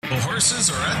horses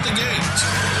are at the gate.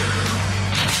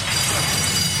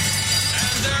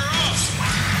 And they're off.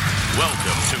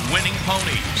 Welcome to Winning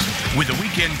Ponies. With the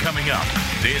weekend coming up,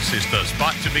 this is the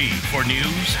spot to be for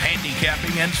news,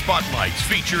 handicapping, and spotlights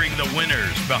featuring the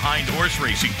winners behind horse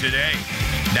racing today.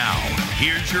 Now,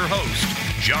 here's your host,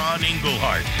 John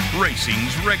Engelhardt,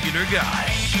 racing's regular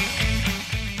guy.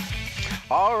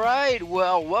 All right,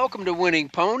 well, welcome to Winning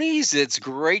Ponies. It's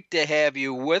great to have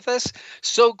you with us.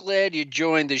 So glad you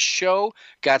joined the show.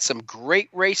 Got some great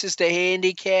races to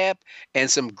handicap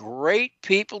and some great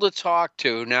people to talk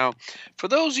to. Now, for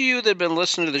those of you that have been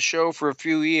listening to the show for a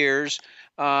few years,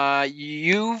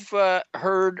 you've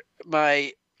heard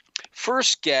my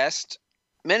first guest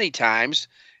many times,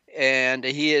 and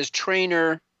he is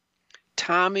trainer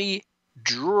Tommy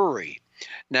Drury.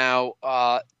 Now,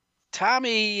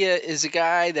 Tommy is a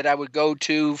guy that I would go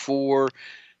to for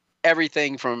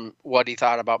everything from what he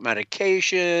thought about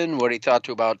medication, what he thought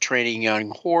about training young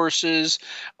horses,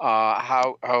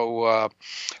 how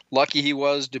lucky he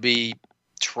was to be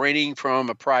training from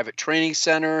a private training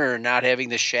center or not having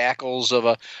the shackles of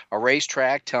a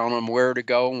racetrack telling him where to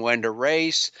go and when to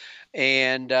race.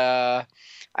 And I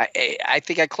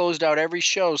think I closed out every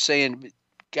show saying,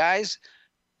 guys,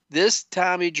 this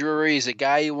Tommy Drury is a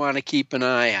guy you want to keep an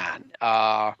eye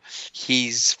on.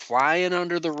 He's flying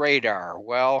under the radar.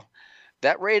 Well,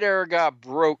 that radar got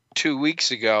broke 2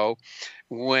 weeks ago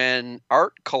when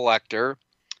Art Collector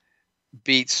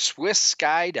beat Swiss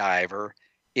Skydiver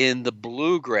in the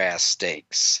Bluegrass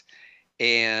Stakes.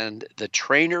 And the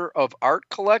trainer of Art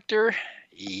Collector,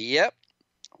 yep,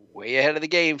 way ahead of the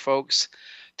game, folks,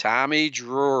 Tommy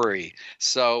Drury.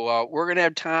 So we're going to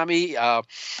have Tommy.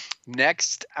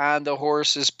 Next on the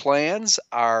horses' plans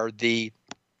are the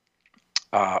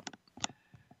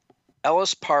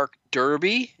Ellis Park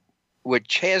Derby,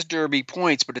 which has Derby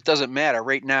points, but it doesn't matter.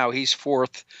 Right now, he's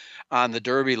fourth on the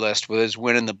Derby list with his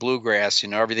win in the Bluegrass. You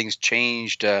know, everything's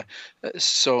changed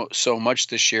so much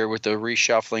this year with the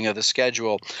reshuffling of the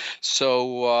schedule.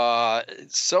 So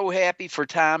happy for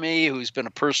Tommy, who's been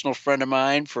a personal friend of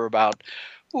mine for about,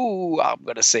 I'm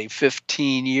going to say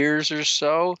 15 years or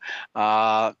so.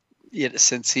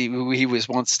 Since he was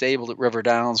once stabled at River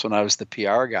Downs when I was the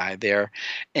PR guy there.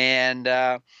 And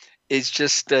it's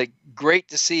just great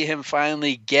to see him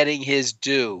finally getting his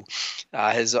due.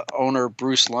 His owner,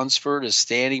 Bruce Lunsford, is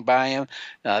standing by him.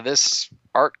 This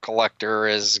Art Collector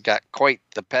has got quite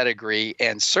the pedigree,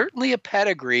 and certainly a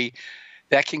pedigree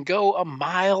that can go 1.25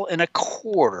 miles.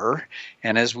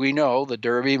 And as we know, the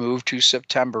Derby moved to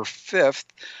September 5th.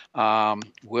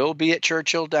 Will be at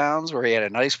Churchill Downs, where he had a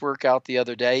nice workout the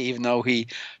other day, even though he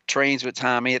trains with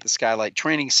Tommy at the Skylight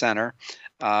Training Center.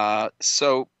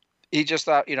 So he just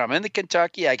thought, I'm in the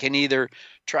Kentucky. I can either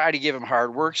try to give him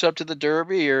hard works up to the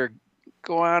Derby or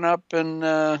go on up and,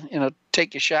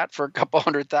 take a shot for a couple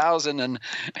 100,000 and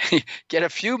get a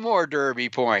few more Derby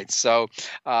points. So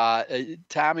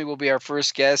Tommy will be our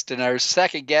first guest, and our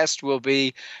second guest will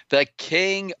be the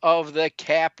king of the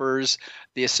cappers,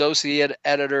 the associate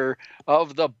editor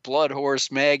of the Blood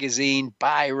Horse magazine,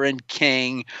 Byron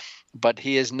King. But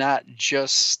he is not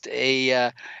just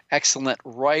a excellent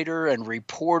writer and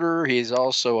reporter. He is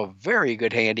also a very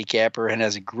good handicapper and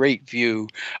has a great view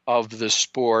of the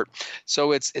sport.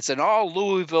 So it's an all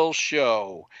Louisville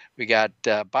show. We got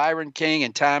Byron King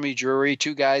and Tommy Drury,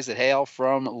 two guys that hail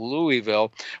from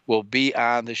Louisville, will be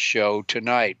on the show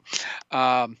tonight.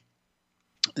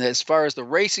 As far as the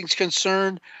racing's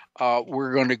concerned,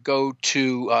 we're going to go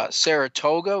to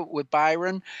Saratoga with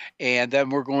Byron, and then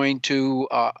we're going to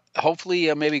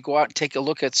hopefully maybe go out and take a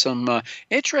look at some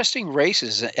interesting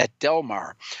races at Del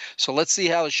Mar. So let's see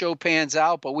how the show pans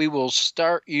out, but we will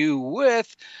start you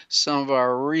with some of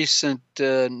our recent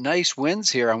nice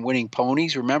wins here on Winning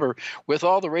Ponies. Remember, with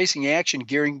all the racing action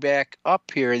gearing back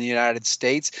up here in the United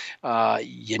States,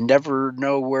 you never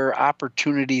know where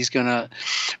opportunity is going to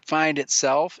find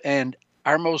itself, and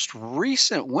our most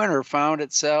recent winner found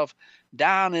itself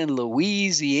down in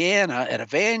Louisiana at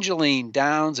Evangeline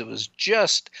Downs. It was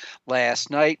just last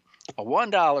night. A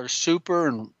 $1 super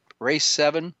in race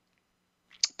 7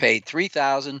 paid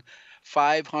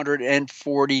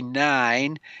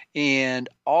 $3,549. And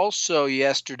also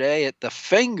yesterday at the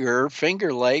Finger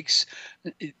Lakes,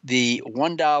 the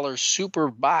 $1 super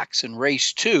box in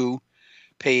race 2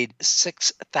 paid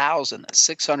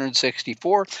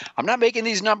 $6,664. I'm not making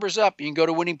these numbers up. You can go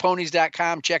to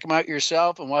winningponies.com, check them out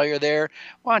yourself. And while you're there,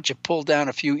 why don't you pull down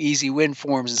a few easy win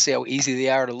forms and see how easy they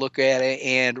are to look at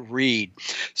and read.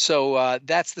 So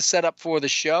that's the setup for the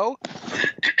show.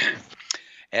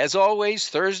 As always,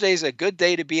 Thursday's a good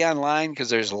day to be online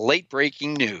because there's late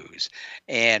breaking news.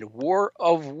 And War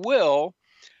of Will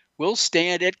will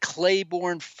stand at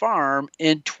Claiborne Farm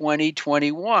in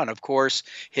 2021. Of course,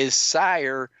 his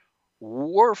sire,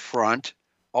 Warfront,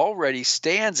 already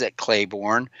stands at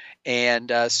Claiborne,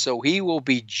 and so he will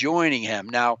be joining him.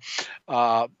 Now,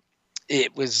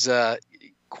 it was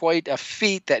quite a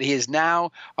feat that he is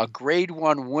now a Grade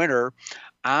 1 winner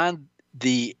on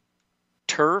the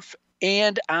turf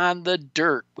and on the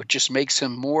dirt, which just makes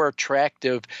him more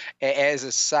attractive as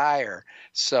a sire.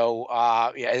 So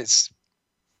yeah, it's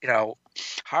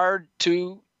hard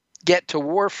to get to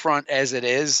Warfront as it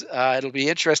is. It'll be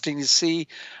interesting to see.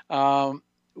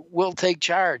 Will take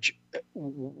charge.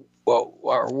 Well,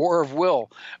 or War of Will,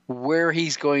 where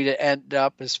he's going to end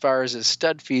up as far as his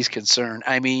stud fee is concerned.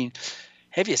 I mean,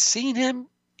 have you seen him?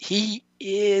 He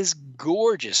is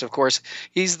gorgeous. Of course,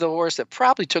 he's the horse that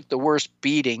probably took the worst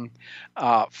beating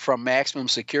from Maximum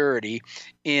Security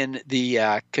in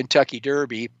the Kentucky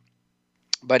Derby.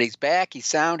 But he's back, he's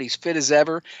sound, he's fit as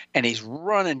ever, and he's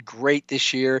running great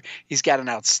this year. He's got an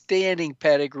outstanding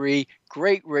pedigree,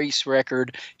 great race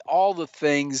record, all the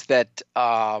things that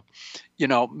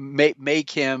make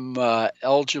him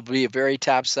eligible to be a very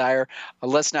top sire.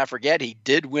 Let's not forget he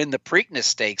did win the Preakness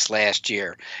Stakes last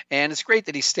year, and it's great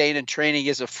that he's staying in training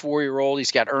as a 4-year-old. He's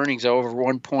got earnings over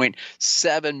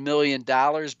 $1.7 million,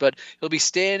 but he'll be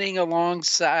standing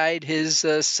alongside his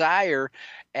sire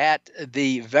at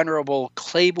the venerable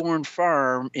Claiborne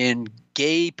Farm in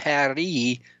Gay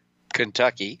Paris,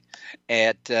 Kentucky,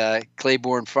 at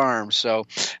Claiborne Farm. So,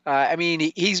 I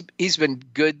mean, he's been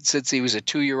good since he was a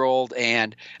 2-year-old,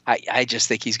 and I just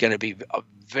think he's going to be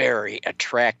very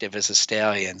attractive as a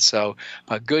stallion. So,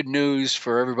 good news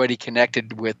for everybody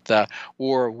connected with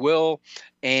War of Will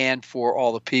and for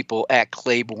all the people at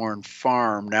Claiborne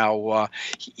Farm. Now,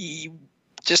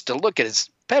 just to look at his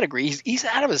pedigree, he's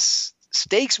out of his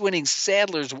stakes-winning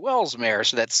Sadler's Wells mare,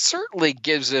 so that certainly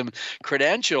gives him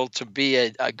credential to be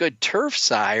a good turf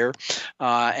sire.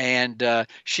 And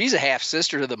she's a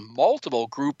half-sister to the multiple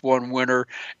Group 1 winner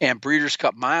and Breeders'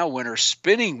 Cup Mile winner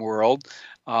Spinning World.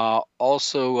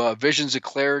 Also, Visions of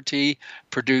Clarity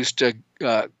produced a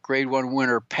Grade 1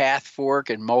 winner Path Fork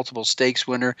and multiple stakes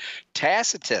winner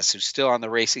Tacitus, who's still on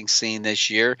the racing scene this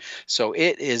year. So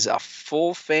it is a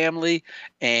full family.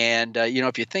 And,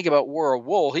 if you think about War of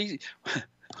Wool,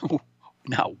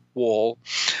 not Wool.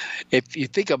 If you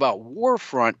think about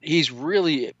Warfront, he's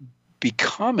really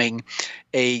becoming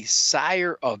a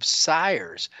sire of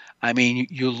sires. I mean,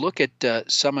 you look at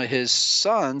some of his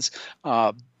sons,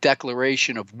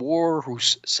 Declaration of War,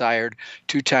 who's sired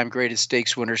 2-time greatest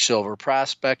stakes winner Silver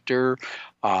Prospector,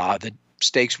 the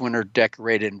stakes winner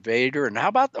Decorated Invader. And how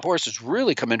about the horse that's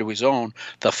really come into his own,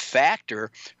 the Factor,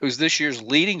 who's this year's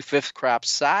leading 5th crop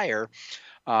sire,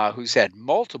 who's had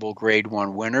multiple Grade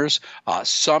 1 winners.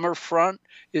 Summerfront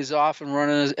is often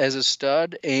running as a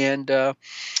stud, and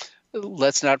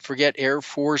let's not forget Air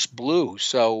Force Blue.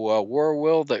 So War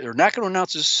Will, they're not going to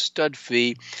announce his stud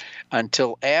fee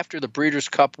until after the Breeders'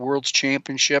 Cup World's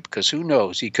Championship, because who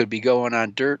knows, he could be going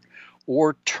on dirt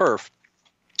or turf.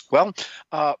 Well,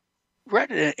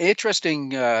 read an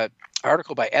interesting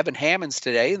article by Evan Hammonds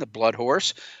today in the Blood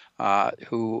Horse,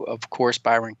 who, of course,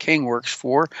 Byron King works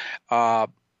for.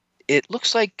 It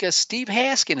looks like Steve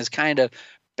Haskin is kind of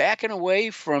backing away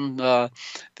from the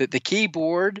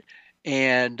keyboard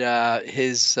and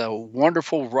his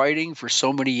wonderful writing for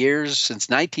so many years. Since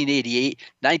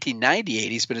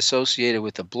 1998, he's been associated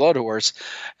with the Blood Horse,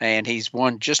 and he's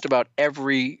won just about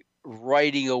every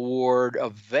writing award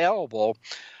available.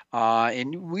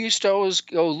 And we used to always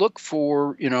go look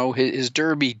for, his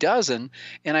Derby dozen,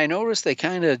 and I noticed they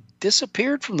kind of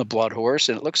disappeared from the Blood Horse,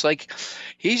 and it looks like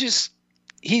he's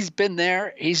been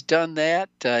there, he's done that.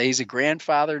 He's a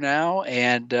grandfather now,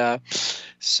 and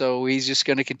so he's just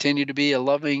going to continue to be a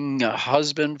loving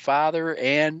husband, father,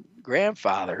 and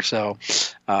grandfather. So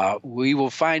we will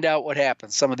find out what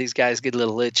happens. Some of these guys get a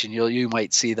little itch, and you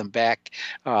might see them back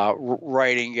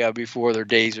writing before their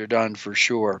days are done for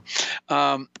sure.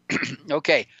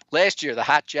 Okay, last year the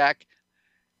Hot Jack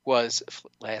was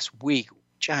last week.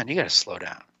 John, you got to slow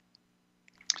down.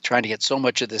 Trying to get so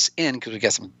much of this in because we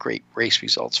got some great race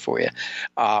results for you.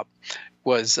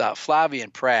 Was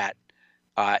Flavian Pratt.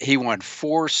 He won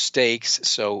 4 stakes,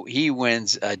 so he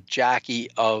wins a Jockey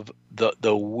of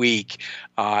the Week.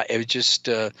 It was just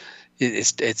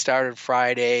it started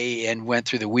Friday and went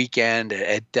through the weekend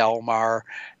at Del Mar,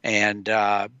 and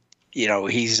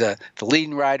he's the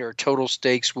leading rider. Total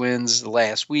stakes wins the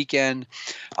last weekend,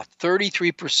 a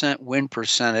 33% win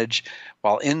percentage,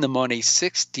 while in the money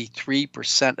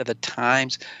 63% of the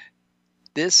times.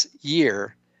 This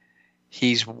year,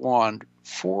 he's won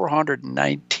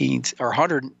 419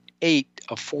 8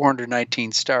 of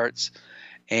 419 starts,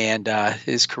 and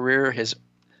his career has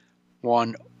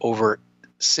won over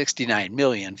 $69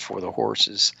 million for the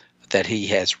horses that he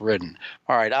has ridden.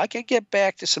 All right, I can get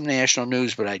back to some national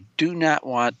news, but I do not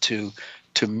want to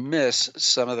miss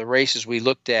some of the races we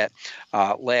looked at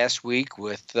last week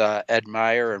with Ed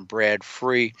Meyer and Brad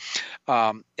Free.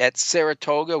 At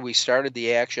Saratoga, we started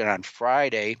the action on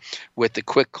Friday with the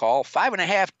quick call,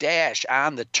 5.5 dash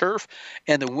on the turf,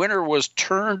 and the winner was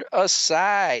turned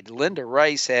aside. Linda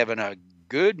Rice having a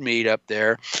good meet up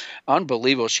there.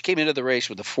 Unbelievable. She came into the race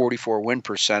with a 44 win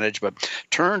percentage, but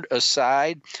turned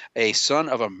aside. A son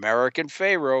of American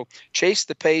Pharaoh chased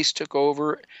the pace, took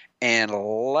over, and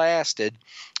lasted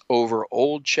over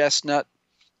Old Chestnut.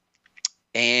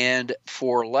 And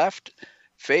for left,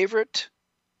 favorite,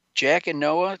 Jack and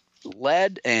Noah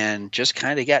led and just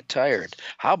kind of got tired.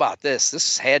 How about this?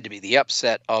 This had to be the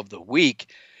upset of the week.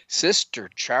 Sister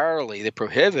Charlie, the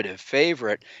prohibitive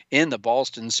favorite in the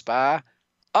Ballston Spa.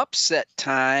 Upset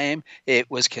time. It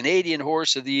was Canadian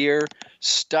Horse of the Year,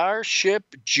 Starship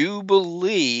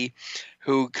Jubilee,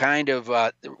 who kind of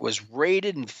was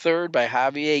rated in third by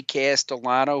Javier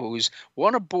Castellano, who's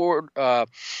won aboard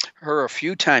her a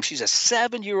few times. She's a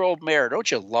 7-year-old mare. Don't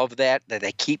you love that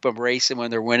they keep them racing when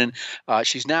they're winning?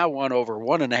 She's now won over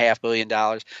 $1.5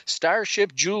 million.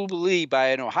 Starship Jubilee by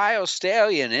an Ohio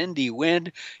Stallion, Indy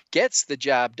Wind, gets the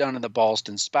job done in the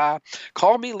Ballston Spa.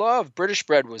 Call Me Love, British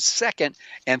bred, was second,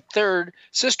 and third,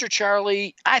 Sister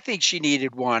Charlie, I think she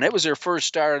needed one. It was her first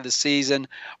start of the season.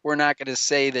 We're not going to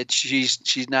say that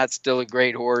she's not still a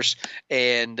great horse,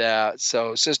 and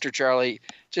so Sister Charlie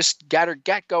just got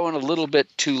going a little bit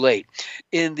too late.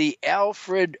 In the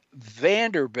Alfred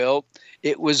Vanderbilt,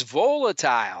 it was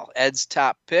Volatile, Ed's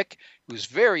top pick. It was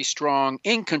very strong,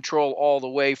 in control all the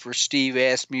way for Steve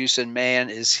Asmussen. Man,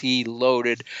 is he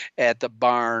loaded at the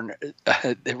barn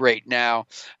right now.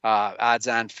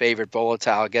 Odds-on favorite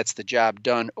Volatile gets the job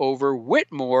done over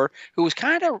Whitmore, who was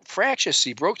kind of fractious.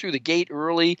 He broke through the gate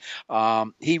early.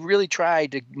 He really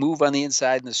tried to move on the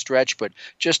inside in the stretch, but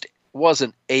just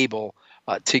wasn't able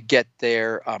to get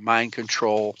there. Mind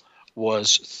Control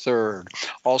was third.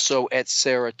 Also at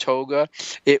Saratoga,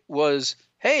 it was,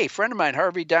 hey, friend of mine,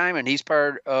 Harvey Diamond. He's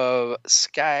part of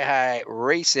Sky High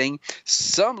Racing.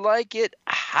 Some Like It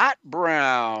Hot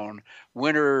Brown,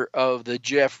 winner of the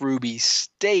Jeff Ruby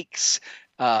Stakes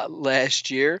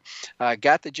last year.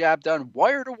 Got the job done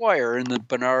wire to wire in the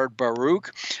Bernard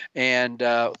Baruch. And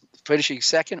finishing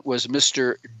second was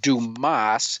Mr.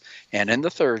 Dumas. And in the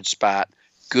third spot,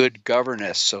 Good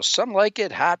Governess. So Some Like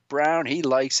It Hot Brown. He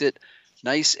likes it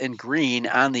nice and green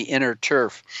on the inner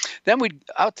turf. Then we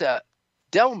out to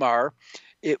Del Mar.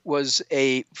 It was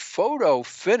a photo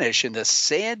finish in the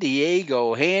San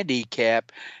Diego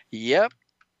Handicap. Yep.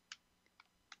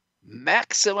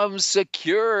 Maximum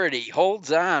Security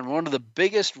holds on. One of the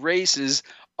biggest races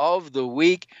of the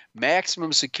week.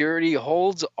 Maximum Security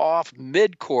holds off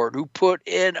Midcourt, who put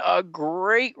in a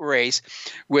great race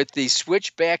with the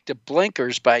switch back to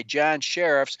blinkers by John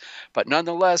Sheriffs. But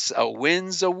nonetheless, a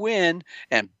win's a win.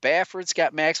 And Baffert's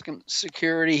got Maximum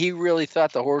Security. He really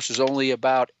thought the horse was only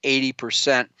about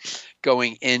 80%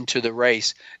 going into the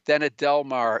race. Then at Del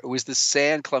Mar, it was the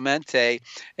San Clemente,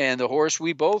 and the horse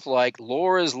we both like,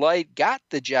 Laura's Light, got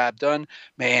the job done.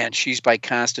 Man, she's by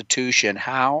Constitution.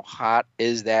 How hot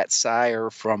is that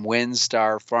sire from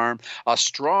Windstar Farm? A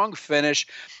strong finish.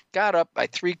 Got up by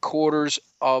 3/4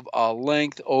 of a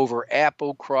length over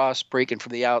Applecross, breaking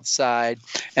from the outside.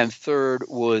 And third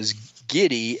was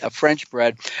Giddy, a French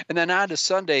bred. And then on to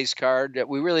Sunday's card that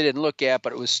we really didn't look at,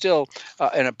 but it was still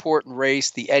an important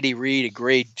race. The Eddie Reed, a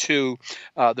grade 2.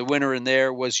 The winner in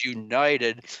there was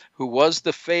United, who was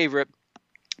the favorite,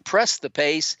 pressed the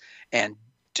pace and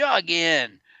dug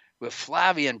in with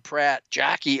Flavian Pratt,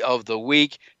 jockey of the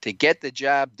week, to get the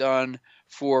job done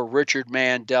for Richard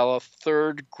Mandela.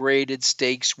 Third graded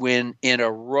stakes win in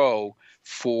a row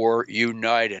for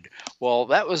United. Well,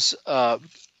 that was a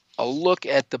look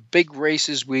at the big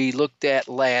races we looked at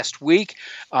last week.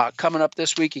 Coming up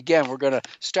this week, again, we're going to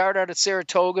start out at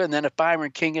Saratoga, and then if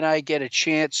Byron King and I get a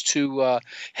chance to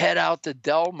head out to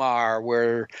Del Mar,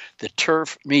 where the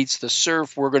turf meets the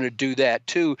surf, we're going to do that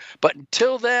too. But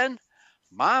until then,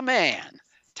 my man,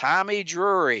 Tommy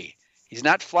Drury, he's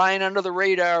not flying under the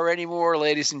radar anymore,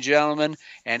 ladies and gentlemen,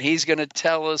 and he's going to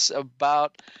tell us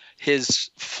about his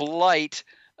flight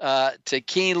to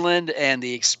Keeneland and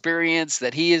the experience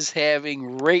that he is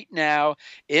having right now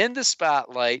in the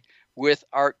spotlight with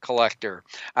Art Collector.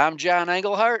 I'm John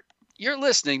Engelhardt. You're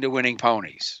listening to Winning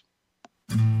Ponies.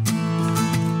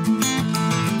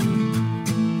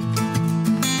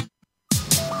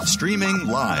 Streaming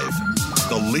live,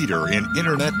 the leader in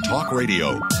Internet talk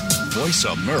radio.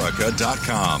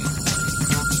 VoiceAmerica.com.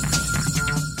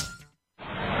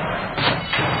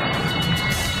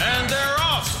 And they're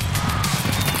off.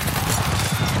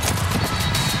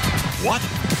 What?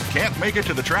 Can't make it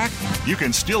to the track? You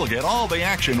can still get all the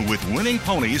action with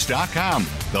winningponies.com,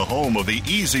 the home of the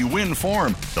easy win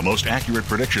form, the most accurate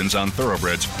predictions on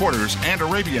thoroughbreds, quarters, and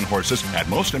Arabian horses at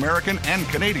most American and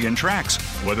Canadian tracks.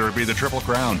 Whether it be the Triple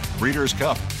Crown, Breeders'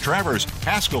 Cup, Travers,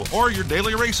 Haskell, or your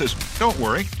daily races, don't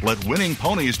worry. Let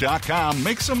winningponies.com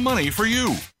make some money for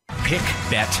you. Pick,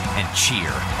 bet, and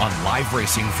cheer on live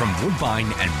racing from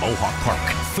Woodbine and Mohawk Park.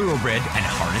 Thoroughbred and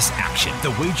harness action.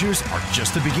 The wagers are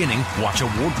just the beginning. Watch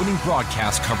award-winning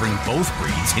broadcasts covering both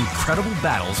breeds, incredible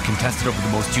battles contested over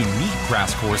the most unique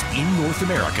grass course in North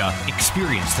America.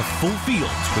 Experience the full fields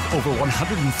with over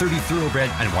 130 thoroughbred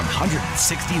and 160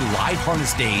 live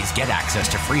harness days. Get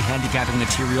access to free handicapping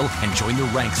material and join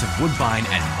the ranks of Woodbine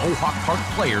and Mohawk Park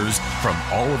players from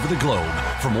all over the globe.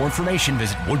 For more information,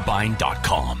 visit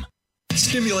woodbine.com.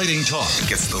 Stimulating talk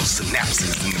gets those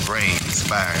synapses in the brain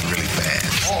firing really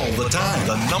fast. all the time.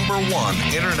 The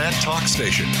 #1 Internet talk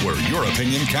station where your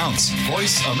opinion counts.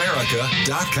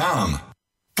 VoiceAmerica.com.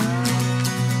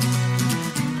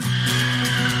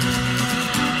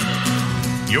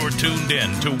 You're tuned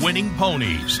in to Winning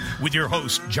Ponies with your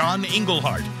host, John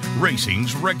Engelhardt,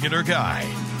 racing's regular guy.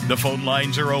 The phone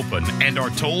lines are open and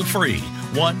are toll-free,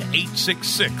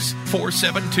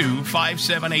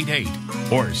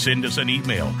 1-866-472-5788. Or send us an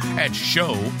email at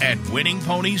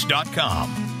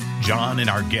show@winningponies.com. John and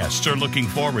our guests are looking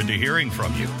forward to hearing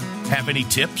from you. Have any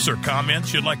tips or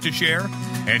comments you'd like to share?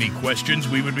 Any questions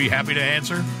we would be happy to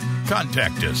answer?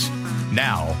 Contact us.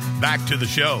 Now, back to the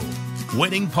show.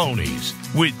 Winning Ponies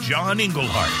with John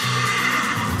Engelhardt.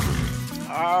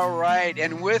 All right,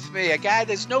 and with me, a guy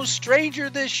that's no stranger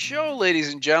to this show,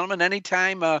 ladies and gentlemen.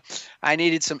 Anytime I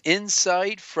needed some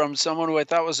insight from someone who I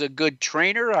thought was a good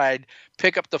trainer, I'd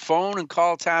pick up the phone and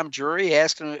call Tom Drury,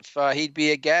 ask him if he'd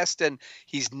be a guest, and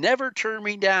he's never turned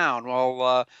me down.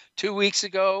 Well, 2 weeks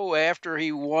ago, after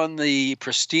he won the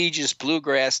prestigious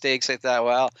Bluegrass Stakes, I thought,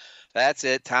 well, that's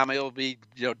it. Tommy will be,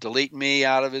 deleting me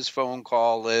out of his phone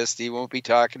call list. He won't be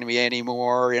talking to me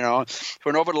anymore.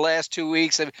 For over the last 2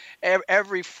 weeks,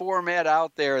 every format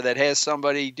out there that has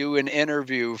somebody do an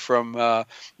interview, from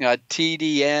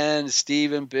TDN,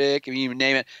 Stephen Bick, you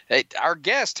name it. Hey, our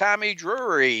guest, Tommy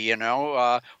Drury,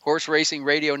 Horse Racing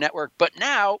Radio Network. But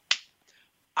now,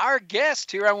 our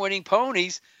guest here on Winning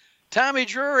Ponies, Tommy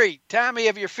Drury. Tommy,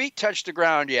 have your feet touched the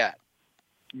ground yet?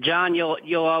 John,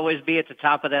 you'll always be at the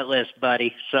top of that list,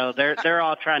 buddy. So they're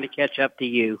all trying to catch up to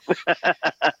you.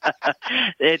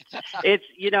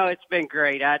 It's been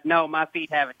great. No, my feet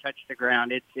haven't touched the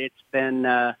ground. It's been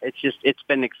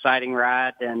an exciting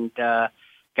ride. And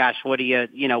gosh, what do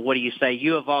you say?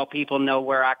 You of all people know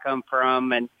where I come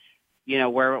from, and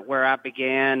where I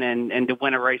began, and to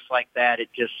win a race like that, it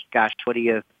just, gosh, what do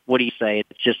you say?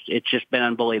 It's just been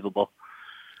unbelievable.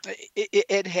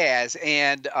 It has,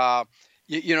 and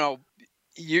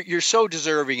you're so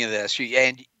deserving of this.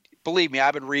 And believe me,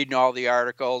 I've been reading all the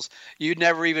articles. You'd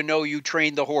never even know you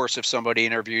trained the horse if somebody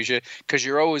interviews you, because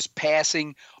you're always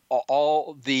passing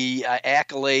all the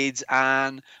accolades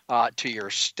on to your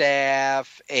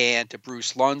staff and to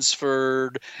Bruce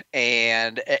Lunsford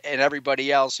and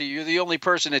everybody else. So you're the only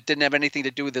person that didn't have anything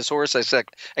to do with this horse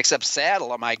except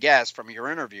saddle him, I guess, from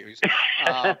your interviews.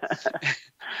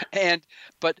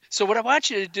 So what I want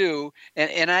you to do,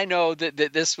 and I know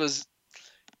that this was,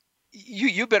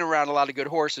 you've been around a lot of good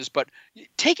horses, but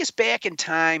take us back in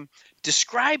time.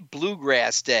 Describe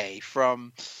Bluegrass Day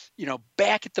from,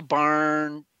 back at the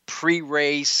barn,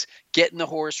 pre-race, getting the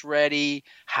horse ready.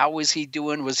 How was he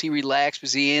doing? Was he relaxed?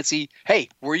 Was he antsy? Hey,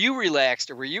 were you relaxed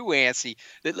or were you antsy?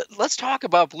 Let's talk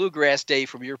about Bluegrass Day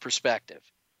from your perspective.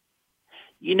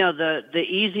 The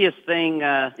easiest thing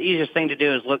to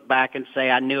do is look back and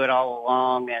say I knew it all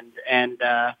along, and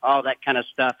all that kind of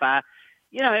stuff.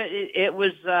 It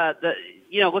was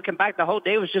looking back, the whole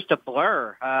day was just a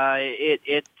blur.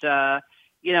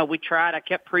 We tried. I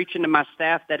kept preaching to my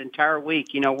staff that entire week.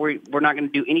 We're not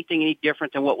going to do anything any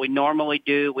different than what we normally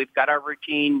do. We've got our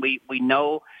routine. We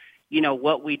know,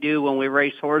 what we do when we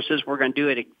race horses. We're going to do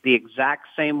it the exact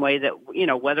same way that,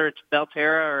 whether it's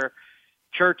Belterra or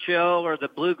Churchill or the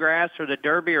Bluegrass or the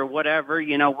Derby or whatever.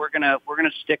 We're gonna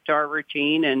stick to our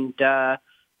routine and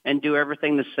do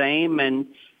everything the same. And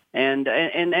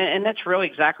that's really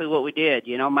exactly what we did.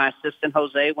 My assistant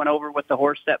Jose went over with the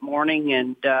horse that morning,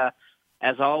 and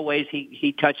as always,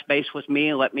 he touched base with me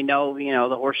and let me know,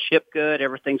 the horse shipped good.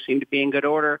 Everything seemed to be in good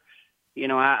order.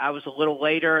 I was a little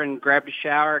later and grabbed a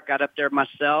shower, got up there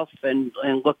myself and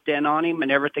looked in on him,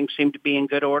 and everything seemed to be in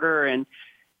good order. And,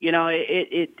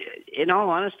 in all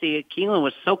honesty, Keeneland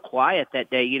was so quiet that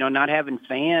day, not having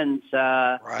fans.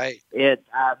 Right.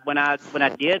 When I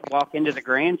did walk into the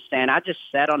grandstand, I just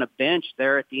sat on a bench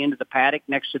there at the end of the paddock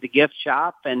next to the gift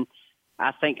shop. And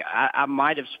I think I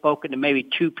might have spoken to maybe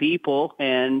two people,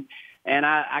 and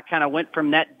I kind of went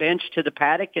from that bench to the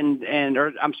paddock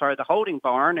the holding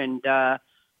barn.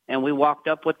 And we walked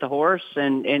up with the horse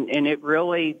and it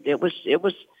was,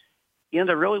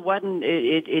 there really wasn't,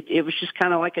 it was just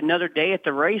kind of like another day at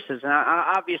the races. And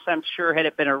obviously, I'm sure had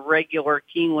it been a regular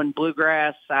Keeneland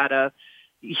Bluegrass, it'd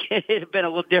have been a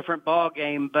little different ball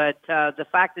game. But the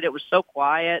fact that it was so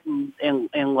quiet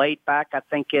and laid back, I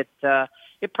think it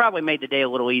probably made the day a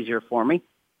little easier for me.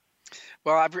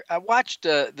 Well, I watched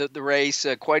the race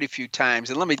quite a few times,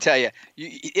 and let me tell you,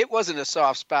 it wasn't a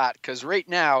soft spot, because right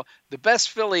now the best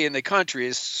filly in the country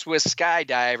is Swiss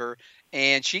Skydiver,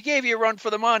 and she gave you a run for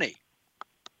the money.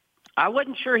 I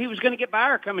wasn't sure he was going to get by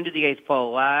her coming to the eighth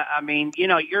pole. I mean,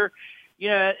 you're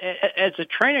as a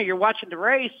trainer, you're watching the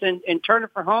race and turning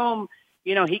for home.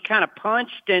 He kind of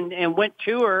punched and went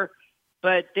to her,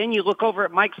 but then you look over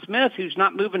at Mike Smith, who's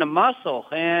not moving a muscle,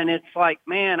 and it's like,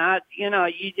 man, you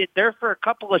did there for a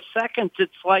couple of seconds.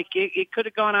 It's like it could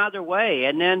have gone either way.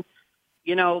 And then,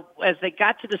 as they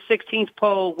got to the 16th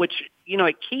pole, which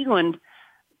at Keeneland,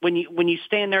 when you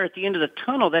stand there at the end of the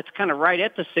tunnel, that's kind of right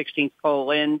at the 16th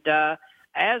pole. And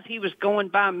as he was going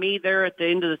by me there at the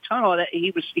end of the tunnel,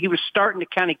 he was starting to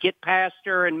kind of get past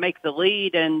her and make the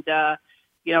lead. And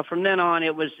from then on,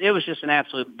 it was just an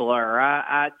absolute blur.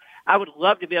 I would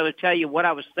love to be able to tell you what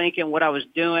I was thinking, what I was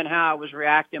doing, how I was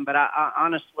reacting, but I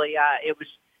honestly, it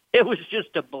was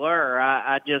just a blur.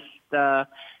 I just,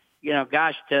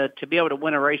 gosh, to be able to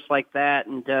win a race like that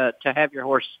and to have your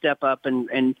horse step up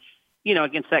and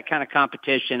against that kind of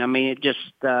competition, I mean, it just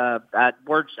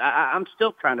words. I'm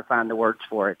still trying to find the words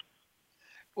for it.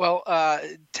 Well,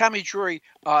 Tommy Drury,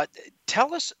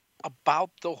 tell us about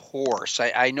the horse.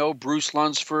 I know Bruce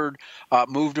Lunsford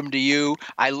moved him to you.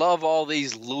 I love all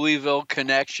these Louisville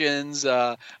connections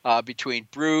between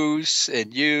Bruce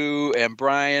and you and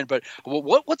Brian. But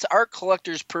what's Art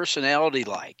Collector's personality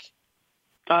like?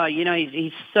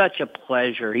 He's such a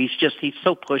pleasure. He's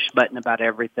so push button about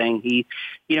everything. He's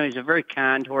a very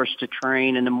kind horse to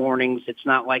train in the mornings. It's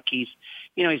not like he's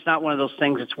not one of those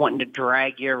things that's wanting to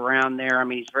drag you around there. I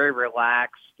mean, he's very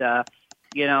relaxed.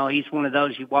 He's one of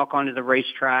those, you walk onto the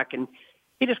racetrack and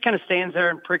he just kind of stands there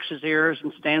and pricks his ears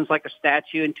and stands like a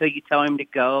statue until you tell him to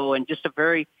go. And just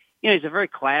he's a very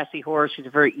classy horse. He's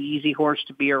a very easy horse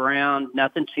to be around.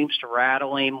 Nothing seems to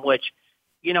rattle him, which,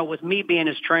 with me being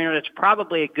his trainer, that's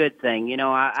probably a good thing.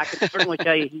 I can certainly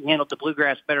tell you he handled the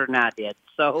bluegrass better than I did.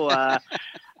 So,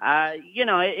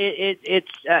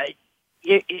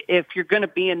 if you're going to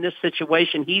be in this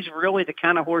situation, he's really the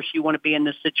kind of horse you want to be in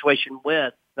this situation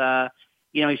with.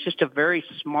 He's just a very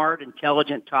smart,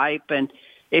 intelligent type. And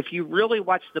if you really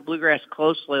watch the bluegrass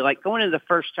closely, like going into the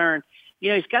first turn,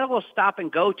 he's got a little stop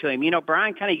and go to him.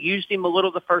 Brian kind of used him a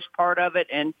little the first part of it.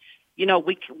 And,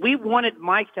 we wanted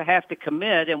Mike to have to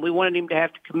commit, and we wanted him to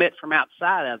have to commit from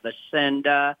outside of us. And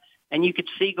you could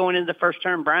see going into the first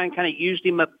turn, Brian kind of used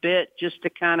him a bit just to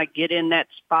kind of get in that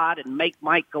spot and make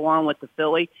Mike go on with the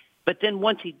filly. But then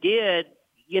once he did,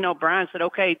 Brian said,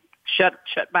 okay, shut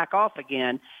back off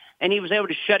again. And he was able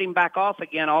to shut him back off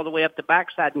again all the way up the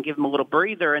backside and give him a little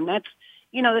breather. And that's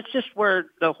just where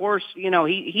the horse,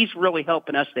 he's really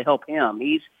helping us to help him.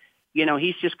 He's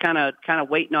just kind of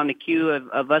waiting on the cue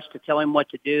of us to tell him what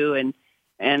to do. And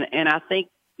I think,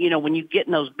 when you get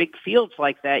in those big fields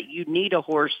like that, you need a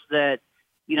horse that,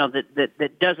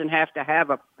 that doesn't have to have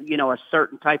a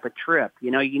certain type of trip.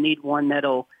 You need one that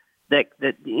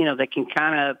can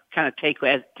kind of take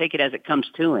it as it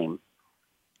comes to him.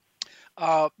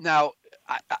 Now,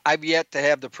 I've yet to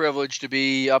have the privilege to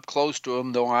be up close to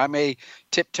him, though I may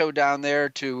tiptoe down there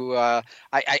to.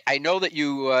 I know that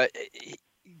you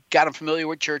got him familiar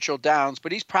with Churchill Downs,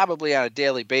 but he's probably on a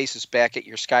daily basis back at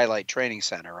your Skylight Training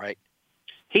Center, right?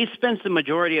 He spends the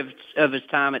majority of his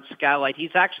time at Skylight.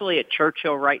 He's actually at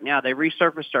Churchill right now. They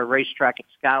resurfaced our racetrack at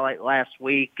Skylight last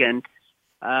week, and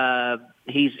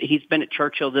he's been at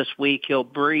Churchill this week. He'll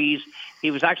breeze.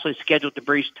 He was actually scheduled to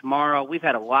breeze tomorrow. We've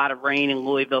had a lot of rain in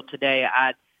Louisville today.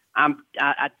 I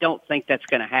don't think that's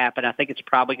going to happen. I think it's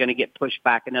probably going to get pushed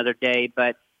back another day,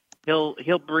 but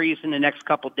he'll breeze in the next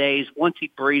couple of days. Once he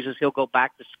breezes, he'll go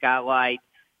back to Skylight,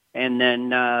 and then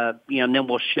then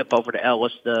we'll ship over to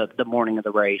Ellis the morning of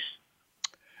the race.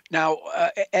 Now,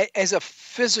 as a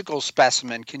physical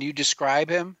specimen, can you describe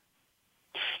him?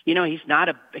 He's not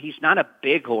a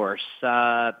big horse.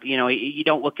 You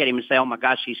don't look at him and say, "Oh my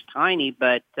gosh, he's tiny,"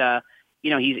 but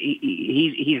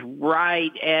he's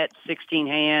right at 16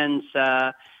 hands.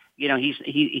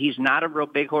 He's not a real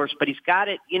big horse, but he's got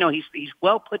it. He's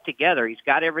well put together. He's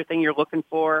got everything you're looking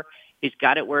for. He's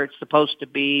got it where it's supposed to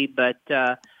be. But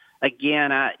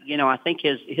again, I think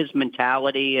his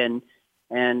mentality and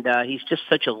he's just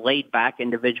such a laid back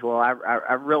individual.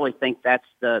 I really think that's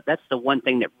the one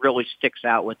thing that really sticks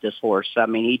out with this horse. I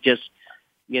mean, he just,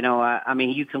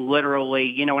 you can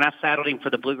literally, when I saddled him for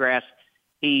the Bluegrass,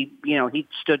 he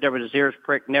stood there with his ears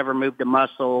pricked, never moved a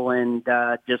muscle, and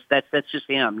that's just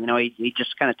him. He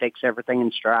just kind of takes everything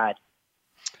in stride.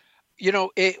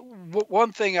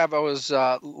 One thing I've always,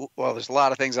 there's a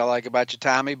lot of things I like about you,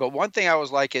 Tommy, but one thing I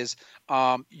always like is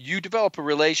you develop a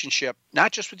relationship,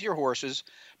 not just with your horses,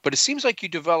 but it seems like you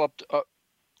developed a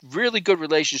really good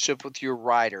relationship with your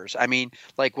riders. I mean,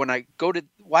 like when I go to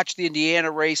watch the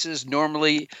Indiana races,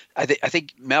 normally I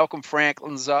think Malcolm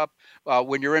Franklin's up.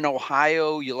 When you're in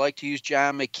Ohio, you like to use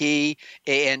John McKee,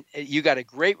 and you got a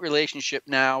great relationship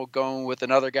now going with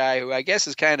another guy who I guess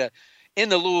is kind of in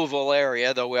the Louisville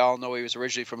area, though we all know he was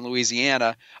originally from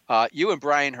Louisiana. You and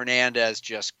Brian Hernandez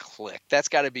just clicked. That's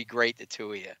got to be great, the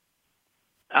two of you.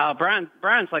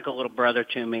 Brian's like a little brother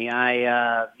to me.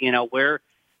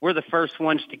 We're the first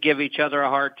ones to give each other a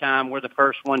hard time. We're the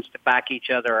first ones to back each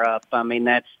other up. I mean,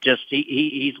 that's just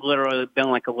he's literally been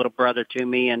like a little brother to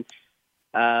me, and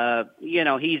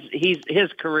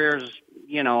his career's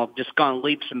just gone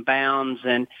leaps and bounds,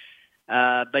 and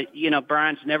but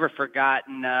Brian's never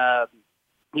forgotten.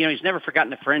 He's never forgotten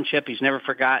the friendship. He's never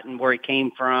forgotten where he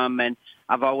came from, and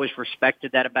I've always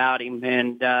respected that about him.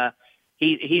 And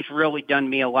he's really done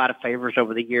me a lot of favors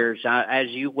over the years. As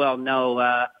you well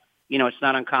know, it's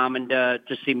not uncommon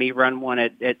to see me run one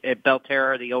at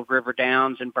Belterra, the old River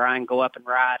Downs, and Brian go up and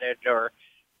ride it, or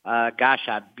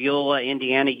Beulah,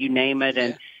 Indiana, you name it.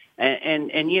 And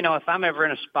if I'm ever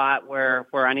in a spot where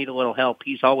I need a little help,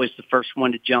 he's always the first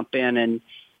one to jump in and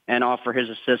offer his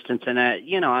assistance. And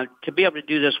to be able to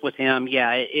do this with him,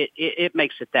 it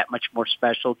makes it that much more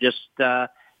special. Just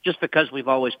because we've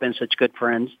always been such good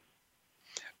friends.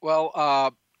 Well,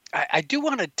 I do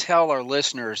want to tell our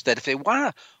listeners that if they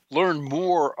want to learn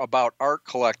more about Art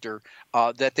Collector,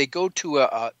 that they go to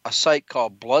a site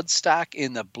called Bloodstock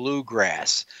in the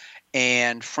Bluegrass.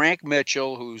 And Frank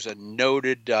Mitchell, who's a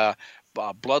noted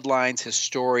Bloodlines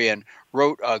historian,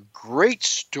 wrote a great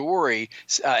story,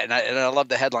 and I love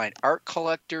the headline, Art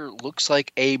Collector Looks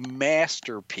Like a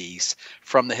Masterpiece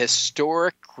from the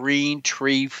Historic Green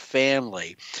Tree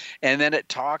Family. And then it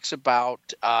talks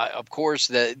about, of course,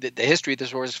 the history of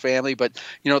this horse family, but,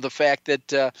 the fact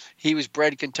that he was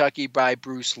bred in Kentucky by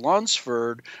Bruce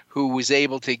Lunsford, who was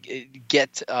able to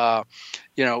get,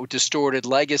 Distorted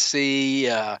Legacy,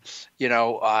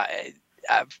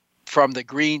 from the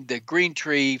Green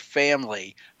Tree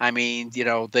family. I mean,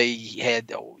 they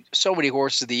had so many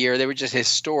horses of the year. They were just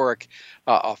historic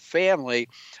family.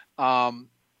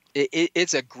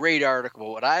 It's a great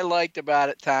article. What I liked about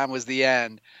it, Tom, was the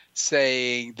end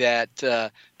saying that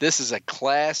this is a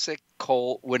classic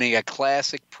colt winning a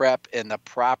classic prep in the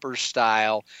proper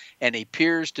style and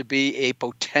appears to be a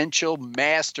potential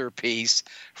masterpiece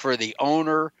for the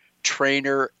owner,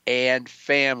 trainer, and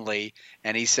family.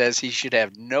 And he says he should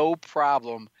have no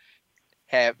problem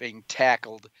having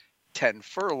tackled 10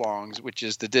 furlongs, which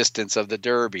is the distance of the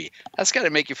Derby. That's got to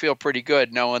make you feel pretty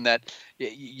good knowing that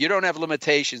you don't have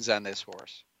limitations on this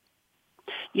horse.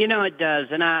 It does.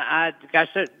 And I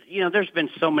said, there's been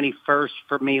so many firsts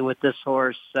for me with this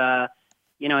horse.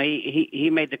 He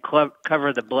made the cover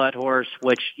of the Blood Horse,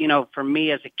 which, for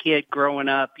me as a kid growing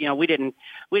up, we didn't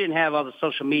have all the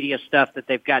social media stuff that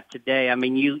they've got today. I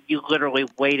mean, you literally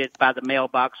waited by the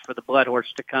mailbox for the Blood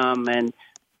Horse to come, and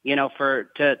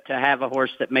to have a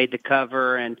horse that made the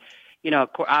cover, and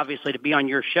obviously to be on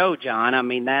your show, John. I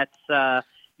mean, that's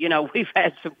we've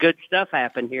had some good stuff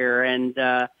happen here, and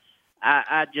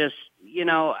I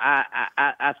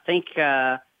think.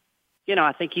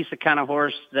 I think he's the kind of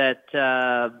horse that,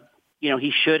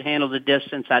 he should handle the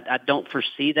distance. I don't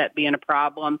foresee that being a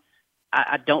problem.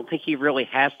 I don't think he really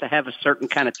has to have a certain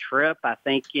kind of trip. I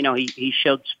think, he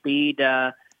showed speed,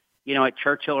 at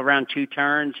Churchill around 2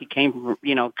 turns. He came from,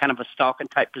 kind of a stalking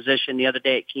type position the other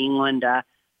day at Keeneland. I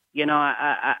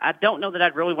don't know that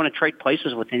I'd really want to trade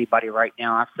places with anybody right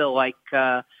now. I feel like,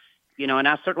 and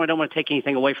I certainly don't want to take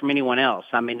anything away from anyone else.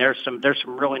 I mean, there's some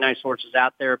really nice horses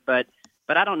out there, but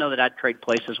I don't know that I'd trade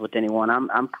places with anyone.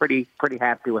 I'm pretty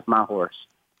happy with my horse.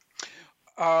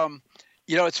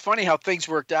 It's funny how things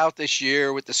worked out this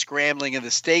year with the scrambling of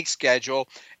the stake schedule.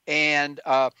 And,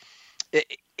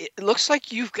 it looks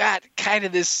like you've got kind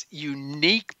of this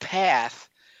unique path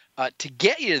to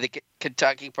get you to the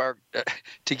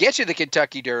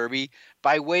Kentucky Derby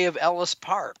by way of Ellis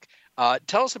Park.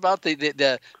 Tell us about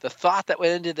the thought that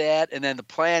went into that, and then the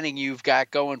planning you've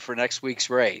got going for next week's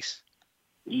race.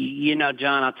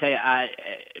 John, I'll tell you,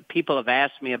 people have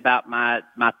asked me about my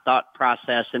thought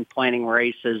process in planning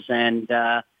races, and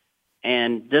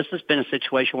this has been a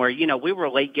situation where, we were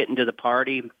late getting to the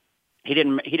party. He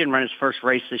didn't run his first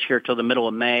race this year till the middle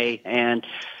of May, and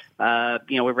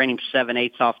we ran him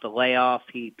 7/8 off the layoff.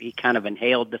 He kind of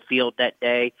inhaled the field that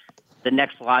day. The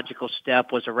next logical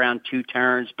step was around 2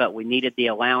 turns, but we needed the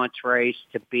allowance race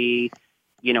to be,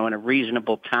 in a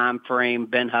reasonable time frame.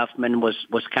 Ben Huffman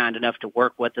was kind enough to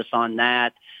work with us on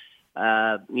that.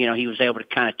 He was able to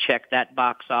kind of check that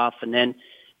box off, and then,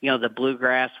 the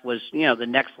Bluegrass was, the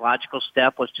next logical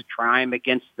step was to try him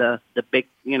against the big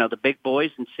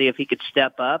boys and see if he could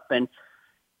step up. And,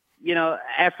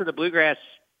 after the Bluegrass,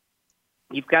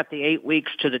 you've got the 8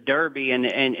 weeks to the Derby,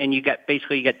 and you got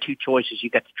 2 choices. You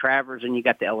got the Travers and you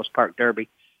got the Ellis Park Derby.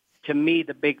 To me,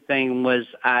 the big thing was,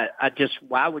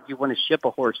 why would you want to ship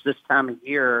a horse this time of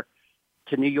year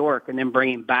to New York and then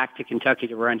bring him back to Kentucky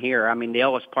to run here? I mean, the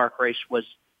Ellis Park race was,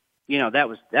 that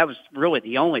was really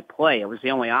the only play. It was the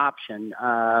only option,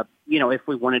 if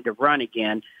we wanted to run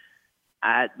again.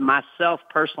 Myself,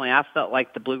 personally, I felt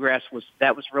like the Bluegrass was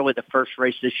really the first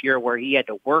race this year where he had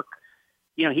to work.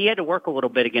 He had to work a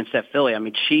little bit against that filly. I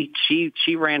mean, she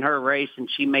ran her race and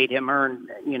she made him earn,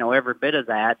 every bit of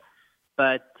that.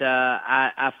 But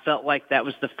I felt like that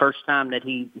was the first time that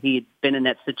he had been in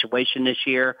that situation this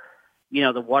year.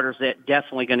 The water's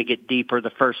definitely going to get deeper the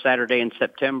first Saturday in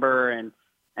September, and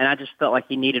I just felt like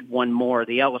he needed one more.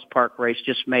 The Ellis Park race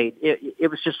just made it. It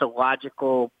was just a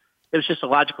logical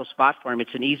spot for him.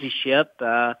 It's an easy ship. He's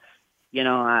going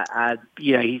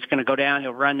to go down.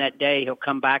 He'll run that day. He'll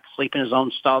come back, sleep in his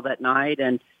own stall that night,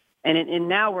 and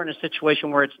now we're in a situation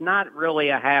where it's not really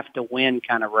a have to win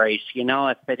kind of race.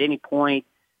 If at any point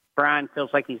Brian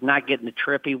feels like he's not getting the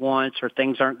trip he wants or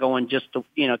things aren't going just to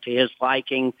his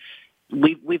liking,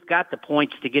 we've got the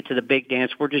points to get to the big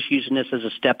dance. We're just using this as a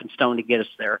stepping stone to get us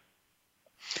there.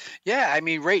 Yeah, I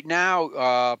mean, right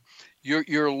now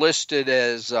you're listed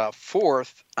as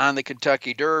 4th on the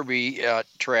Kentucky Derby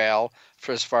trail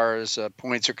for as far as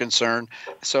points are concerned.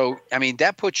 So, I mean,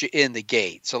 that puts you in the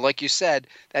gate. So, like you said,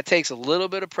 that takes a little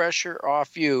bit of pressure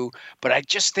off you. But I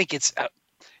just think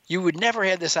you would never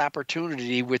have this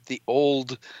opportunity with the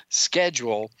old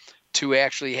schedule to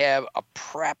actually have a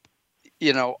prep,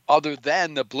 other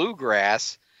than the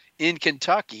Bluegrass in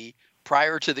Kentucky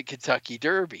prior to the Kentucky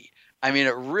Derby. I mean,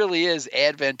 it really is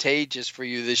advantageous for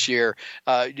you this year.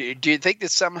 Do you think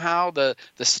that somehow the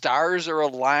stars are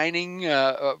aligning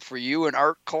for you and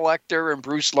Art Collector and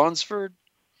Bruce Lunsford?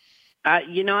 I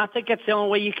think that's the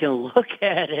only way you can look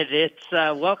at it. It's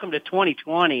welcome to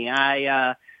 2020.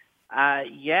 When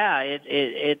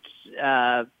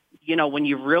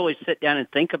you really sit down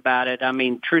and think about it, I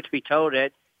mean, truth be told,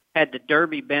 had the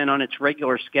Derby been on its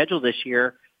regular schedule this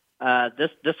year,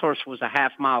 this horse was a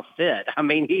half-mile fit. I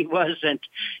mean, he wasn't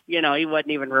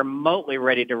even remotely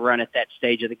ready to run at that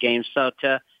stage of the game. So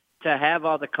to have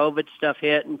all the COVID stuff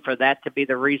hit and for that to be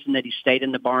the reason that he stayed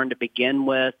in the barn to begin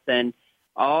with and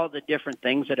all the different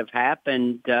things that have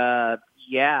happened, I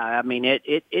mean,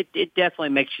 it definitely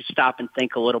makes you stop and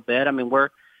think a little bit. I mean, we're,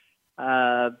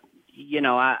 I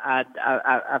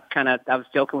was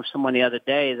joking with someone the other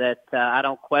day that I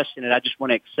don't question it. I just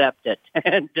want to accept it.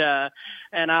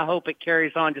 And I hope it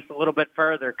carries on just a little bit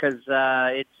further because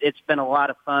it's been a lot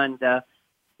of fun to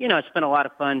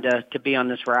be on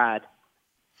this ride.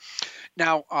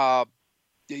 Now,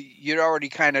 you'd already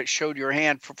kind of showed your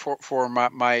hand for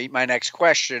my next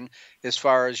question as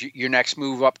far as your next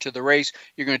move up to the race.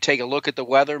 You're going to take a look at the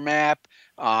weather map.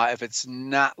 If it's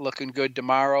not looking good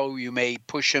tomorrow, you may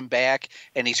push him back,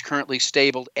 and he's currently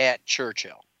stabled at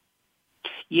Churchill.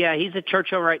 Yeah, he's at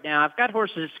Churchill right now. I've got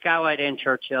horses at Skylight and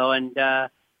Churchill, and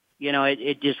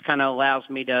it just kind of allows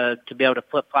me to be able to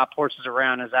flip-flop horses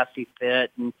around as I see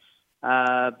fit. And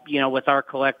with our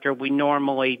collector, we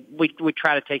normally we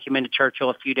try to take him into Churchill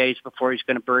a few days before he's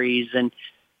going to breeze, and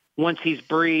once he's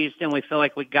breezed and we feel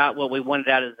like we got what we wanted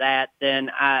out of that,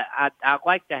 then I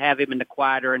like to have him in the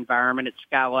quieter environment at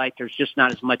Skylight. There's just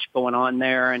not as much going on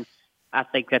there, and I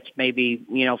think that's maybe,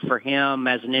 for him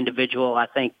as an individual, I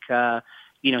think,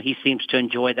 he seems to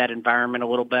enjoy that environment a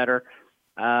little better.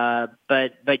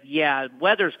 But yeah,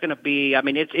 weather's going to be, I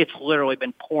mean, it's literally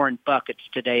been pouring buckets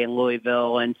today in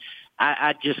Louisville, and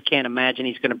I just can't imagine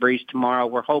he's going to breeze tomorrow.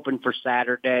 We're hoping for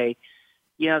Saturday.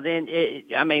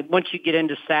 then once you get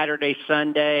into Saturday,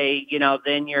 Sunday,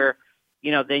 then you're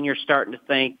starting to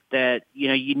think that,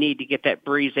 you need to get that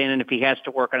breeze in. And if he has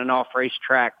to work on an off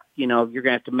racetrack, you're going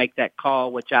to have to make that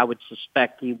call, which I would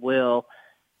suspect he will.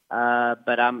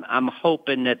 But I'm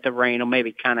hoping that the rain will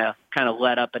maybe kind of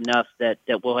let up enough that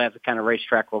we'll have the kind of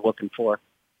racetrack we're looking for.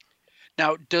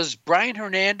 Now, does Brian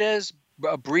Hernandez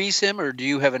breeze him, or do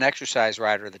you have an exercise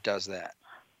rider that does that?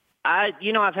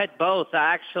 I've had both.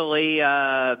 I actually,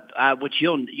 which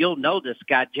you'll know this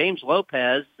guy, James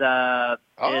Lopez. Yeah,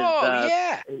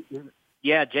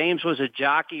 James was a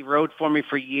jockey, rode for me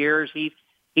for years.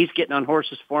 He's getting on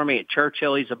horses for me at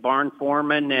Churchill. He's a barn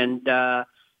foreman, and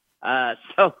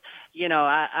so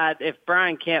if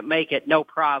Brian can't make it, no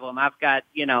problem. I've got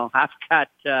a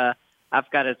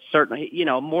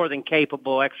certain, more than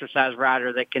capable exercise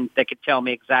rider that can tell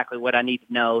me exactly what I need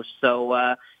to know.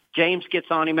 So. James gets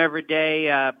on him every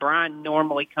day. Brian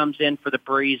normally comes in for the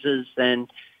breezes, and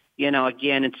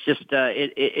again, it's just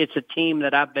it's a team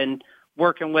that I've been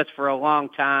working with for a long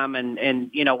time, and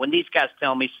when these guys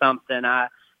tell me something,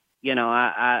 you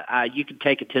can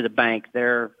take it to the bank.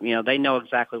 They know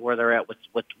exactly where they're at with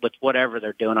whatever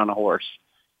they're doing on a horse.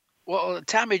 Well,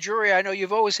 Tommy Drury, I know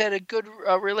you've always had a good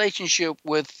relationship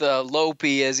with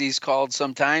Lopey, as he's called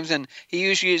sometimes, and he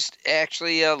usually used to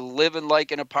actually live in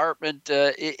like an apartment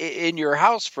in your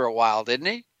house for a while, didn't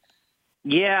he?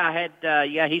 Yeah, I had.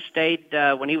 He stayed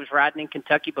when he was riding in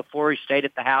Kentucky before. He stayed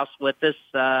at the house with us.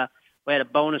 We had a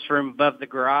bonus room above the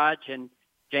garage, and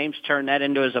James turned that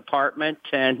into his apartment,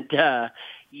 and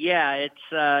it's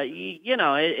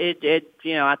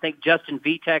I think Justin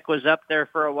Vitek was up there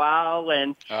for a while,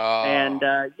 and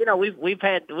we've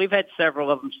had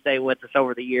several of them stay with us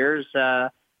over the years.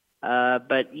 But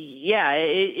yeah,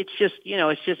 it's just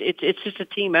a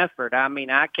team effort. I mean,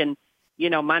 I can,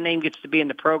 my name gets to be in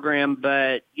the program,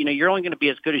 but you're only going to be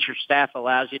as good as your staff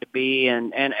allows you to be,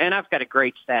 and I've got a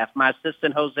great staff. My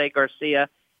assistant Jose Garcia,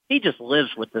 he just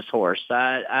lives with this horse.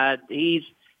 I've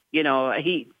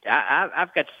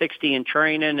got 60 in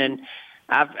training, and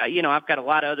I've got a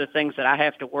lot of other things that I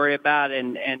have to worry about,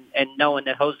 and knowing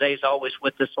that Jose's always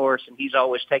with this horse and he's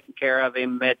always taking care of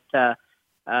him, it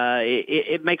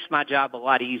makes my job a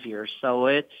lot easier. So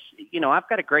it's, I've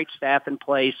got a great staff in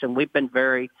place, and we've been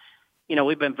very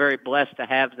blessed to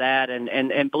have that.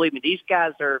 And believe me, these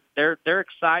guys they're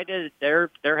excited. They're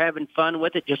having fun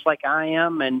with it, just like I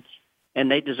am. And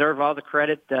they deserve all the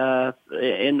credit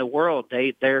in the world.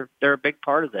 They're a big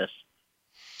part of this.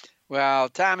 Well,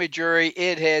 Tommy Drury,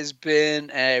 it has been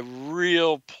a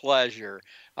real pleasure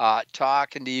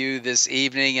talking to you this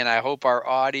evening, and I hope our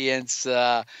audience,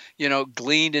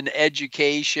 gleaned an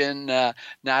education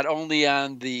not only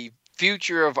on the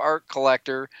future of Art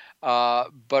Collector,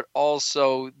 but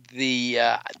also the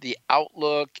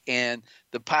outlook and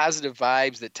the positive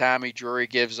vibes that Tommy Drury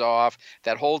gives off.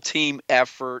 That whole team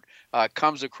effort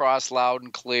comes across loud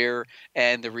and clear,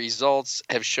 and the results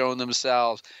have shown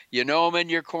themselves. You know I'm in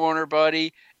your corner,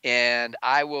 buddy, and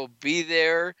I will be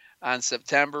there on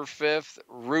September 5th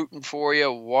rooting for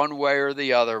you one way or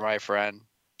the other, my friend.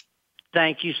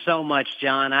 Thank you so much,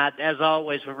 John. As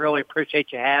always, we really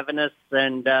appreciate you having us,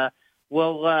 and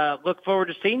we'll look forward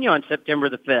to seeing you on September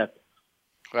the 5th.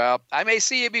 Well, I may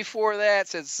see you before that,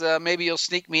 since maybe you'll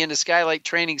sneak me into Skylight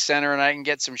Training Center and I can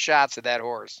get some shots of that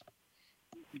horse.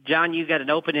 John, you got an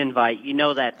open invite. You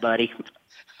know that, buddy.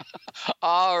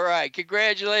 All right.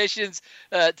 Congratulations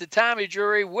to Tommy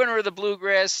Drury, winner of the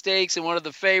Bluegrass Stakes and one of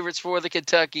the favorites for the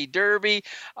Kentucky Derby.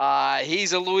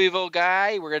 He's a Louisville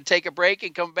guy. We're going to take a break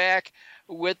and come back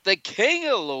with the king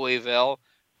of Louisville,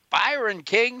 Byron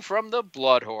King from the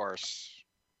Blood Horse.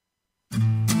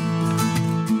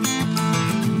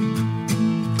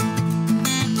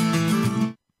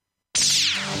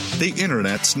 The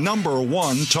Internet's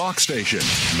 #1 talk station.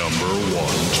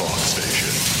 #1 talk station.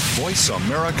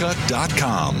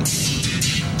 VoiceAmerica.com.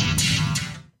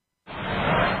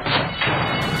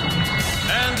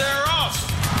 And they're off.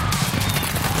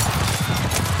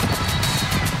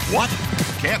 What?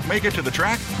 Can't make it to the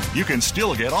track? You can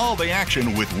still get all the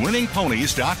action with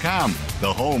winningponies.com,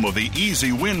 the home of the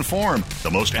easy win form, the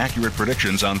most accurate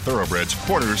predictions on thoroughbreds,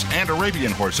 quarters, and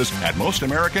Arabian horses at most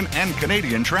American and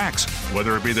Canadian tracks.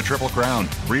 Whether it be the Triple Crown,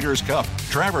 Breeders' Cup,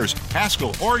 Travers,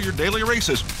 Haskell, or your daily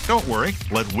races, don't worry,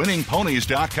 let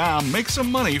winningponies.com make some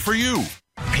money for you.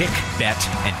 Pick, bet,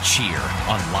 and cheer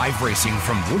on live racing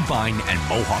from Woodbine and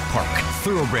Mohawk Park.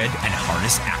 Thoroughbred and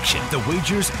harness action. The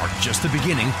wagers are just the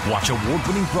beginning. Watch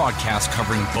award-winning broadcasts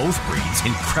covering both breeds.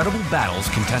 Incredible battles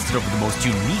contested over the most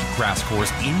unique grass course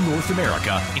in North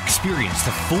America. Experience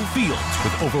the full fields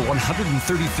with over 130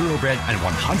 thoroughbred and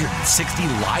 160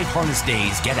 live harness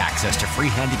days. Get access to free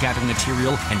handicapping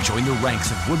material and join the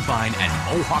ranks of Woodbine and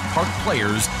Mohawk Park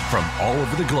players from all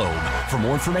over the globe. For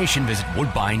more information, visit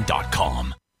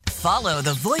woodbine.com. Follow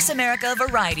the Voice America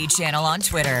Variety channel on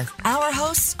Twitter. Our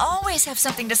hosts always have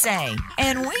something to say,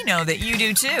 and we know that you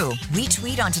do too. We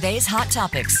tweet on today's hot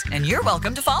topics, and you're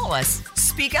welcome to follow us.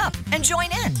 Speak up and join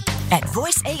in at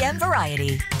Voice AM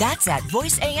Variety. That's at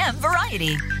Voice AM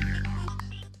Variety.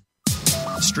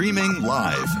 Streaming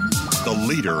live, the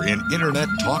leader in Internet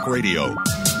talk radio,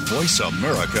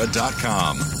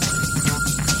 voiceamerica.com.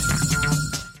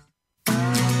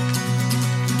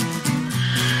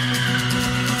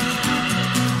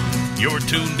 You're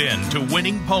tuned in to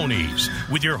Winning Ponies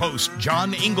with your host,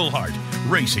 John Engelhardt,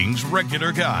 racing's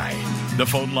regular guy. The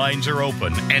phone lines are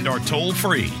open and are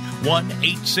toll-free,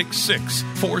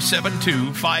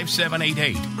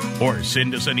 1-866-472-5788, or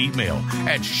send us an email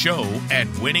at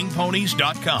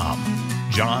show@winningponies.com.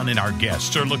 John and our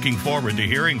guests are looking forward to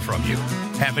hearing from you.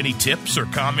 Have any tips or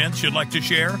comments you'd like to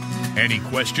share? Any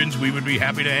questions we would be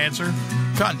happy to answer?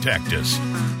 Contact us.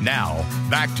 Now,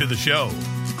 back to the show.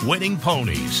 Winning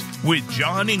Ponies with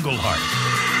John Engelhardt.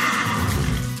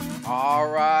 All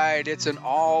right, it's an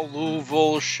all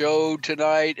Louisville show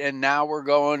tonight, and now we're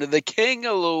going to the King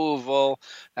of Louisville.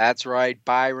 That's right,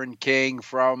 Byron King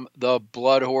from the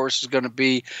Blood Horse is going to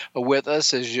be with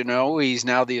us. As you know, he's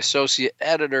now the associate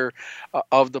editor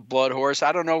of the Blood Horse.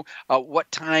 I don't know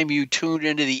what time you tuned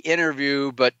into the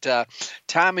interview, but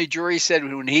Tommy Drury said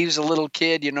when he was a little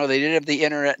kid, you know, they didn't have the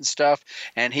internet and stuff,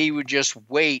 and he would just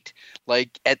wait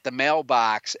like at the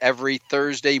mailbox every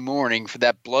Thursday morning for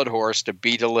that Blood Horse to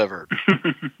be delivered.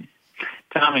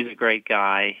 Tommy's a great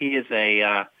guy. He is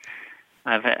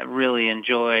I've really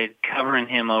enjoyed covering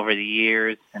him over the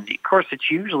years, and of course, it's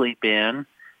usually been,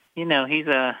 you know, he's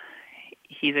a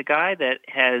guy that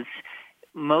has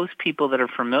most people that are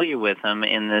familiar with him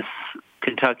in this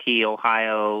Kentucky,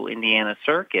 Ohio, Indiana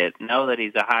circuit know that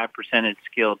he's a high percentage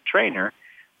skilled trainer.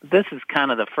 This is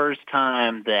kind of the first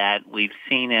time that we've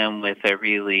seen him with a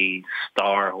really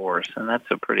star horse, and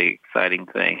that's a pretty exciting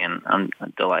thing, and I'm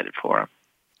delighted for him.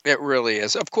 It really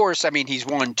is. Of course, I mean, he's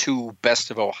won 2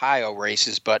 Best of Ohio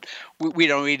races, but we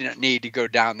don't need to go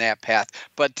down that path.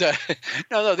 But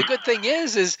no, the good thing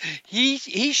is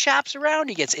he shops around.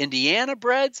 He gets Indiana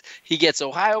breds, he gets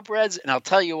Ohio breds, and I'll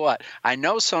tell you what, I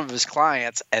know some of his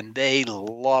clients, and they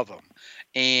love him.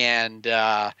 And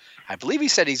I believe he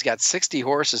said he's got 60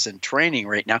 horses in training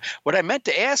right now. What I meant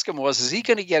to ask him was, is he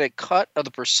going to get a cut of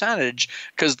the percentage?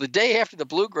 Because the day after the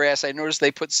Bluegrass, I noticed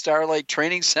they put Starlight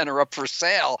Training Center up for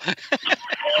sale. And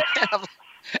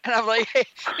I'm like, hey,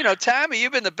 you know, Tommy,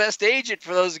 you've been the best agent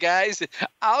for those guys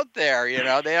out there. You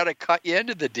know, they ought to cut you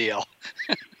into the deal.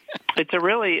 It's a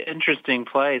really interesting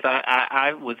place.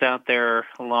 I was out there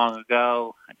long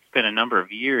ago. It's been a number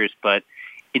of years, but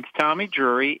it's Tommy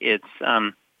Drury. It's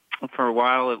for a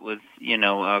while it was, you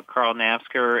know, Carl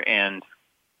Nafsker and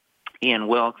Ian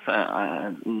Wilkes,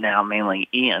 now mainly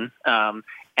Ian.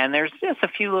 And there's just a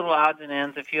few little odds and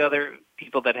ends, a few other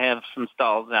people that have some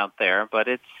stalls out there. But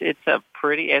it's a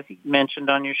pretty, as you mentioned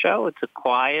on your show, it's a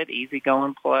quiet,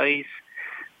 easygoing place.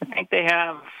 I think they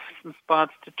have some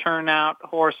spots to turn out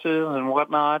horses and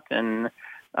whatnot, and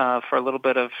for a little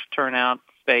bit of turnout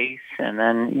space, and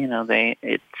then, you know,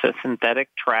 it's a synthetic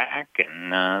track,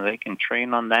 and they can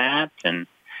train on that, and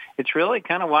it's really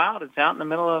kind of wild. It's out in the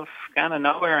middle of kind of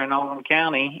nowhere in Oldham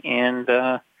County, and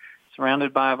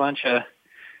surrounded by a bunch of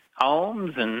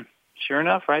homes, and sure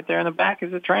enough, right there in the back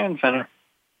is a training center.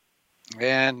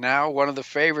 And now one of the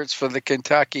favorites for the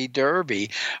Kentucky Derby.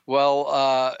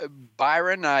 Well,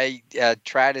 Byron, I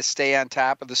try to stay on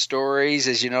top of the stories.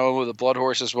 As you know, the Blood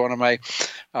Horse is one of my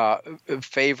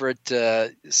favorite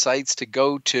sites to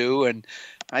go to. And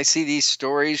I see these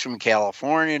stories from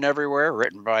California and everywhere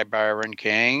written by Byron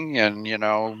King and, you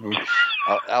know,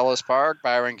 Ellis Park,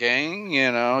 Byron King, you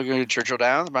know, Churchill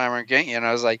Downs, Byron King. You know,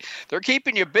 I was like, they're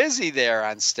keeping you busy there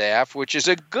on staff, which is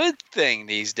a good thing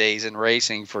these days in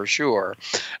racing for sure.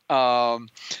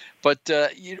 But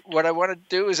what I want to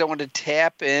do is I want to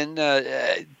tap in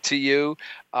to you.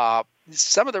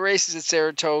 Some of the races at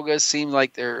Saratoga seem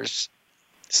like there's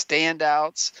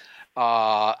standouts.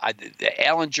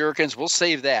 Alan Jerkens, we'll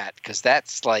save that because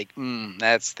that's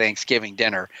that's Thanksgiving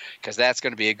dinner because that's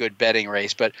going to be a good betting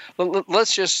race. But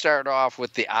let's just start off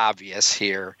with the obvious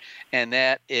here, and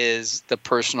that is the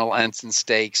Personal Ensign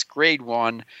Stakes, Grade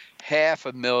 1,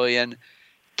 $500,000.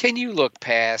 Can you look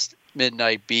past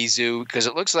Midnight Bisou? Because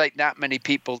it looks like not many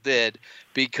people did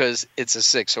because it's a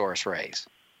 6-horse race.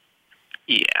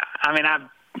 Yeah, I mean, I've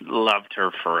loved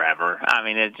her forever. I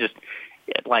mean, it just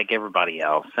like everybody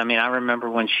else. I mean, I remember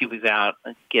when she was out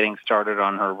getting started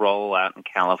on her roll out in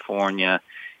California,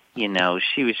 you know,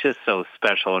 she was just so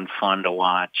special and fun to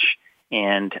watch.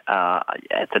 And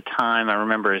at the time, I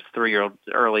remember as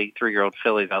early 3-year-old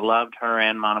fillies, I loved her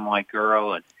and Monomoy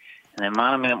Girl. And then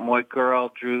Monomoy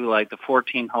Girl drew like the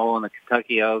 14 hole in the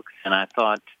Kentucky Oaks. And I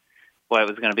thought, well, it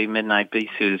was going to be Midnight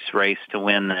Bisou's race to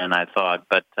win then, I thought.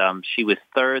 But she was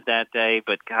third that day.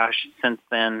 But gosh, since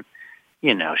then,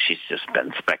 you know, she's just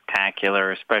been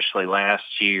spectacular, especially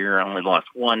last year. Only lost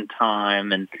one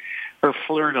time. And her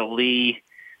fleur-de-lis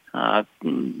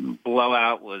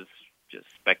blowout was just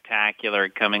spectacular,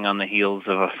 coming on the heels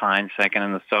of a fine second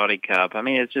in the Saudi Cup. I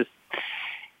mean, it's just,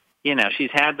 you know, she's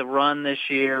had the run this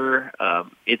year.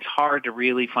 It's hard to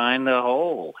really find the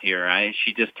hole here.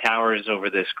 She just towers over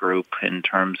this group in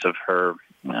terms of her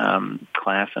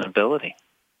class and ability.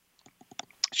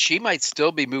 She might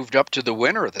still be moved up to the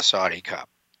winner of the Saudi Cup.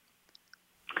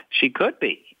 She could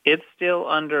be. It's still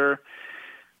under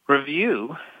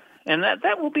review, and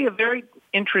that will be a very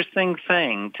interesting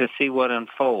thing to see what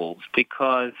unfolds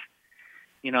because,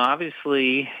 you know,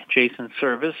 obviously Jason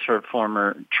Service, her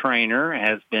former trainer,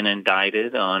 has been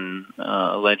indicted on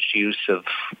alleged use of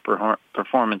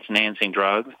performance-enhancing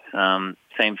drugs.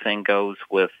 Same thing goes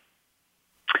with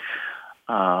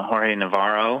Jorge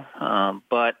Navarro.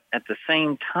 But at the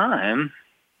same time,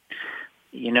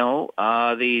 you know,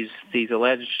 these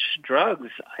alleged drugs,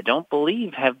 I don't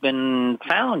believe have been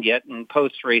found yet in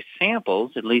post-race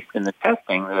samples, at least in the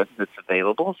testing that's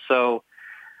available. So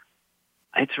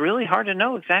it's really hard to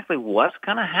know exactly what's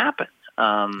going to happen.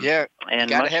 And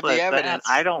much have less the evidence.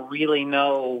 I don't really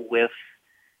know where's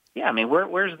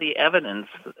the evidence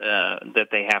that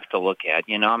they have to look at?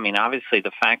 You know, I mean, obviously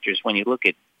the factors when you look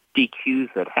at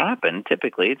DQs that happen,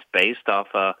 typically it's based off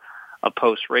a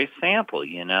post-race sample,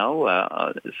 you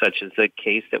know, such as the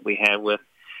case that we had with,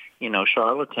 you know,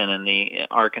 Charlatan in the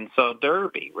Arkansas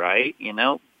Derby, right? You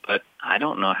know, but I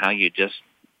don't know how you just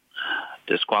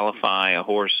disqualify a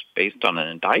horse based on an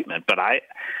indictment, but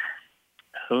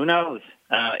who knows?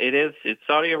 It's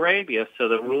Saudi Arabia, so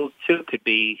the rules too could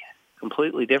be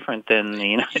completely different than the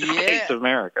United States of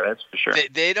America. That's for sure.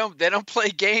 They don't play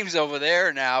games over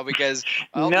there now because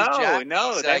all these jockeys,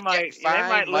 they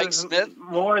might lose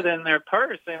more than their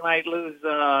purse. They might lose,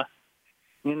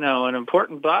 you know, an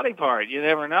important body part. You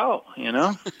never know. You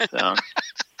know. So.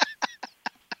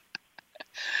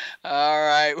 All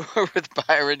right, we're with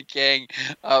Byron King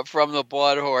from the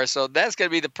Blood Horse. So that's going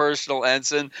to be the Personal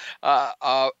Ensign,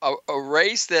 a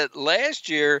race that last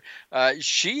year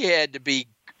she had to be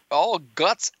all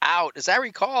guts out. As I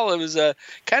recall, it was a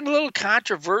kind of little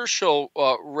controversial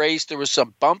race. There was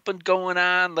some bumping going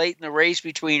on late in the race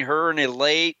between her and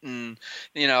Elate, and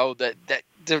you know that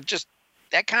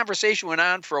conversation went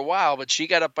on for a while. But she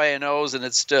got up by a nose and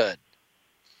it stood.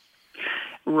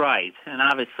 Right, and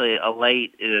obviously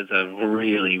Elate is a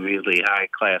really, really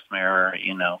high-class mare,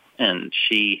 you know, and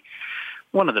she,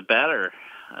 one of the better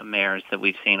mares that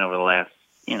we've seen over the last,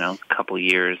 you know, couple of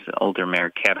years, older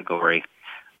mare category.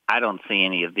 I don't see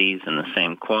any of these in the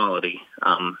same quality.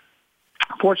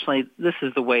 Fortunately, this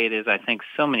is the way it is, I think,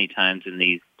 so many times in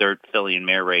these dirt filly and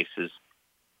mare races.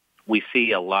 We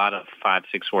see a lot of 5-6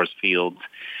 horse fields,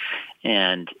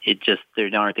 and there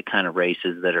aren't the kind of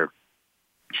races that are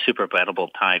super bettable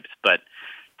types. But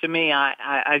to me,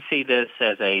 I see this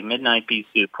as a Midnight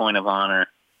Bisou Point of Honor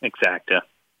exacta.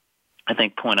 I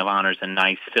think Point of Honor is a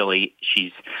nice filly.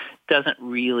 She doesn't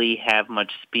really have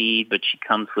much speed, but she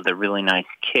comes with a really nice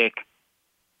kick.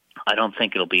 I don't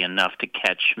think it'll be enough to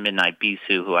catch Midnight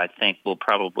Bisou, who I think will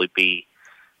probably be,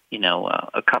 you know,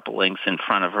 a couple lengths in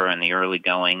front of her in the early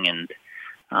going. And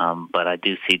but I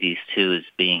do see these two as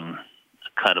being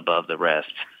a cut above the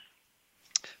rest.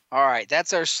 All right,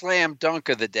 that's our slam dunk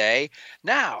of the day.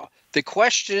 Now, the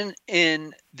question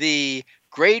in the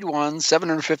Grade 1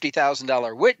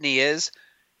 $750,000 Whitney is,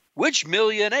 which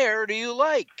millionaire do you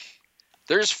like?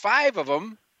 There's 5 of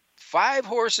them. 5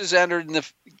 horses entered in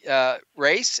the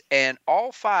race, and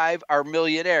all 5 are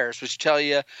millionaires, which tell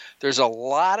you there's a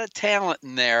lot of talent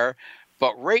in there.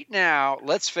 But right now,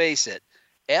 let's face it,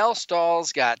 Al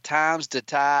Stall's got Tom's de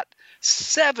Tot,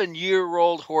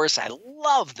 7-year-old horse. I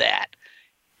love that.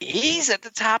 he's at the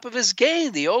top of his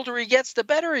game. The older he gets, the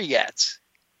better he gets.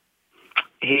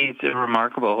 He's a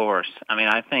remarkable horse. I mean,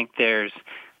 I think there's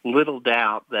little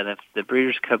doubt that if the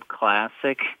Breeders' Cup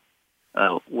Classic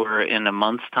were in a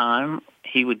month's time,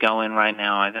 he would go in right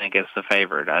now, I think, as the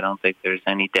favorite. I don't think there's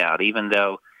any doubt, even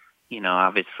though,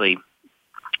 obviously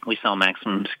we saw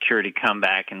Maximum Security come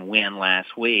back and win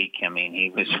last week. I mean, he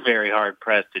was very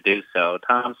hard-pressed to do so.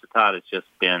 Tom Satat has just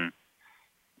been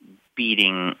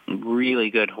beating really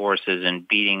good horses and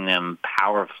beating them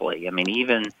powerfully. I mean,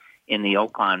 even in the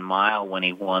Oakland Mile when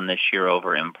he won this year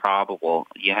over Improbable,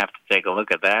 you have to take a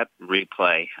look at that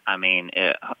replay. I mean,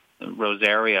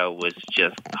 Rosario was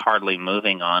just hardly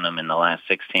moving on him in the last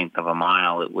 16th of a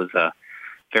mile. It was a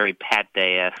very Pat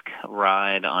Day-esque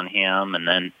ride on him, and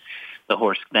then the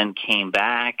horse then came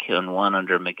back and won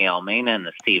under Miguel Mina and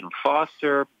the Stephen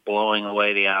Foster, blowing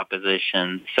away the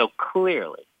opposition. So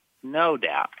clearly, no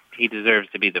doubt, he deserves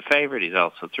to be the favorite. He's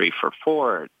also 3 for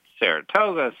 4 at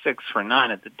Saratoga, 6 for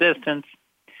 9 at the distance.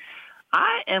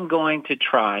 I am going to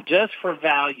try, just for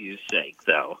value's sake,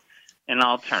 though, an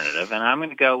alternative, and I'm going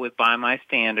to go with By My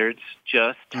Standards,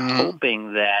 just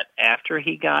hoping that after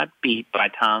he got beat by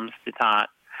Tom Satat,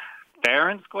 fair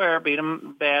and square, beat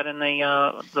him bad in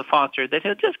the Foster, that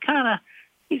he'll just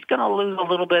he's going to lose a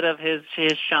little bit of his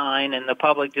shine, and the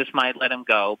public just might let him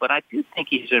go. But I do think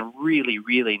he's a really,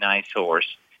 really nice horse.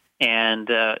 And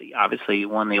obviously he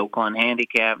won the Oakland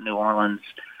Handicap, New Orleans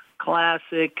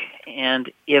Classic.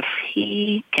 And if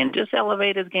he can just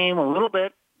elevate his game a little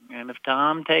bit, and if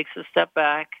Tom takes a step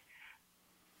back,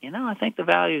 I think the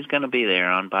value is going to be there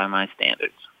on By My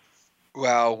Standards.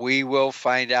 Well, we will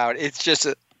find out. It's just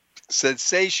a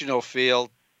sensational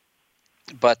field,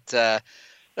 but Tom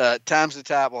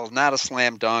Satat, well, not a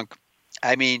slam dunk.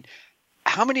 I mean,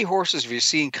 how many horses have you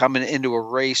seen coming into a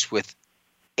race with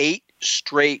 8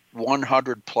 straight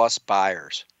 100-plus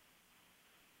buyers?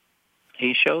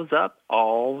 He shows up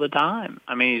all the time.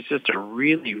 I mean, he's just a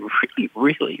really, really,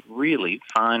 really, really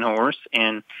fine horse,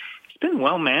 and he's been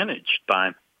well managed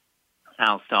by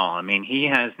Al Stahl. I mean, he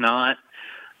has not.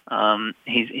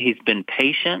 He's been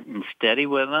patient and steady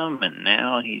with him, and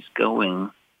now he's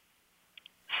going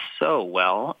so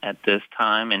well at this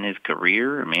time in his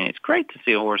career. I mean, it's great to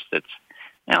see a horse that's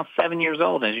now 7 years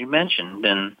old, as you mentioned,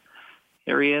 and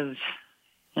here he is,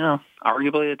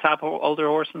 arguably the top older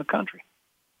horse in the country.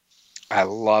 I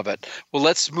love it. Well,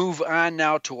 let's move on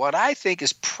now to what I think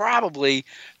is probably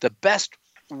the best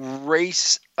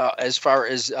race as far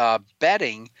as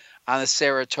betting on the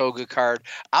Saratoga card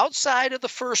outside of the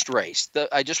first race.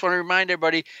 I just want to remind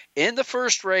everybody, in the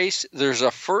first race, there's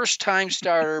a first-time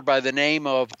starter by the name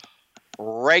of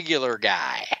Regular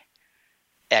Guy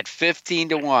at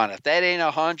 15-1. If that ain't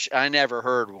a hunch, I never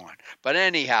heard one. But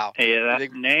anyhow. Yeah,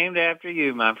 that's named after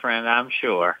you, my friend, I'm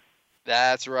sure.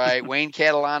 That's right. Wayne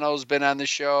Catalano's been on the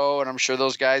show, and I'm sure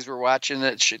those guys were watching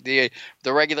the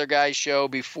Regular Guy show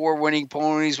before Winning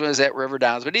Ponies was at River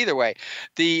Downs. But either way,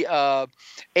 the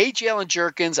H.L. and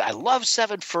Jerkens, I love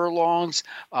 7 furlongs.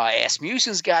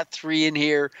 Asmussen's got 3 in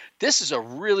here. This is a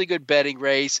really good betting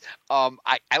race.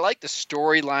 I like the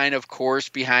storyline, of course,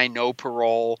 behind No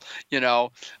Parole.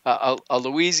 A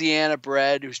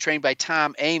Louisiana-bred who's trained by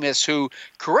Tom Amos, who,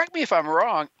 correct me if I'm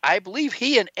wrong, I believe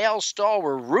he and Al Stahl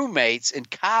were roommates in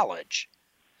college.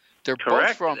 They're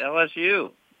correct, both from LSU.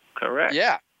 Correct.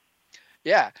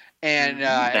 Yeah. And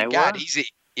God,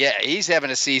 he's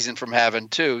having a season from heaven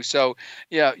too. So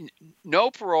No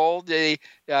Parole. They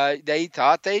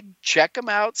thought they'd check him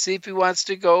out, see if he wants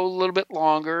to go a little bit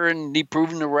longer, and he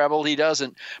proven the rebel he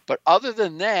doesn't. But other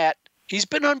than that, he's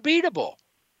been unbeatable.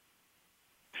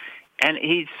 And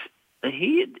he,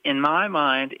 in my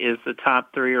mind, is the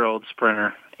top 3-year-old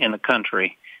sprinter in the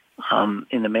country.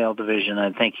 In the male division,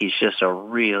 I think he's just a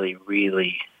really,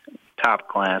 really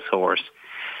top-class horse.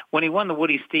 When he won the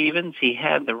Woody Stevens, he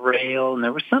had the rail, and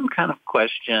there was some kind of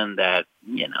question that,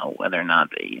 whether or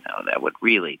not that would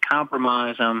really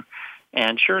compromise him.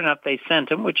 And sure enough, they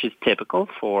sent him, which is typical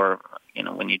for,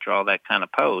 when you draw that kind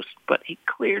of post. But he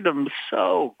cleared him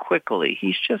so quickly.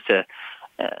 He's just an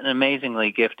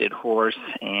amazingly gifted horse,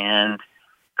 and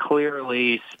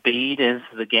clearly speed is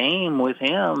the game with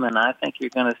him, and I think you're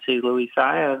going to see Luis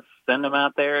Saez send him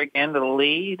out there again to the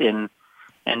lead and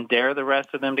dare the rest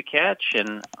of them to catch,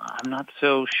 and I'm not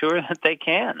so sure that they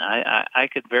can. I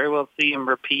could very well see him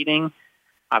repeating.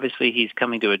 Obviously, he's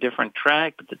coming to a different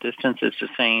track, but the distance is the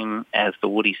same as the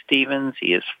Woody Stevens.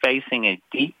 He is facing a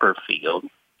deeper field.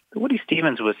 The Woody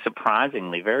Stevens was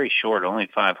surprisingly very short, only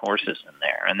 5 horses in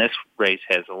there, and this race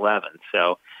has 11,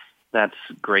 so that's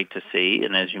great to see,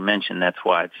 and as you mentioned, that's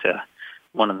why it's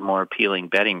one of the more appealing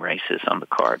betting races on the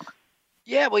card.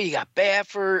 Yeah, well, you got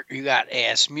Baffert, you got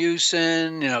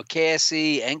Asmussen,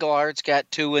 Cassie, Engelhardt's got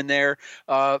 2 in there.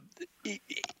 I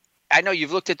know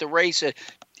you've looked at the race.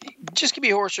 Just give me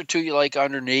a horse or 2 you like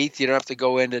underneath. You don't have to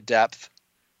go into depth.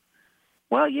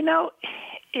 Well,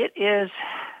 it is,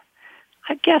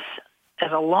 I guess,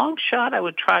 as a long shot, I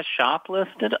would try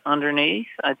Shoplifted underneath.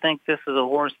 I think this is a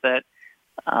horse that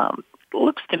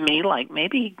looks to me like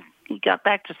maybe he got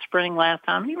back to sprinting last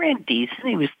time. He ran decent.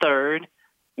 He was 3rd.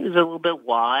 He was a little bit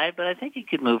wide, but I think he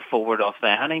could move forward off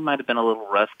that. He might have been a little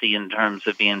rusty in terms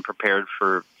of being prepared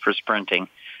for sprinting.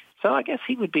 So I guess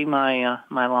he would be my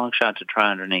long shot to try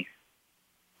underneath.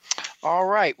 All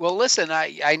right. Well, listen,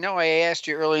 I know I asked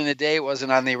you early in the day. It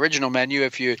wasn't on the original menu.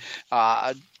 If you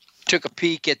took a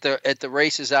peek at the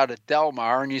races out at Del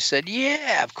Mar, and you said,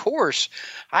 yeah, of course.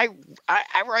 I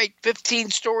write 15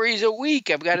 stories a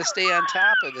week. I've got to stay on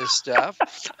top of this stuff.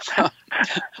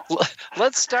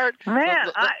 Let's start.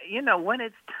 Man, when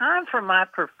it's time for my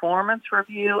performance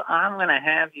review, I'm going to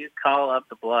have you call up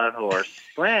the Blood Horse.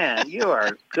 Man, you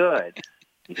are good.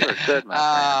 You are good, my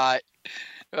friend.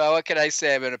 Well, what can I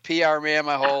say? I've been a PR man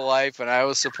my whole life, and I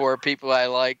always support people I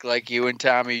like you and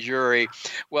Tommy Drury.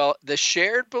 Well, the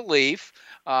shared belief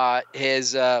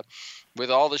has, with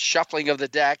all the shuffling of the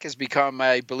deck, has become,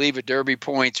 I believe, a Derby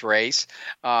points race.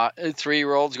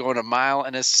 3-year-olds going a mile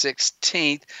and a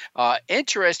 16th.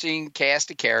 Interesting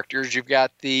cast of characters. You've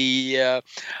got the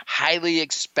highly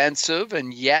expensive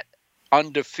and yet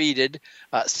undefeated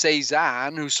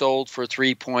Cezanne, who sold for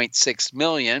 $3.6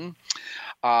 million.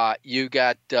 You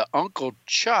got Uncle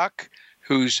Chuck,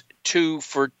 who's 2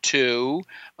 for 2.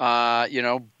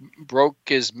 Broke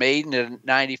his maiden at a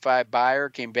 95 buyer,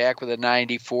 came back with a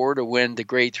 94 to win the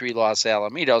Grade 3 Los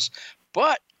Alamitos.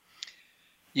 But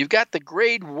you've got the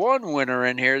Grade 1 winner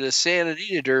in here, the Santa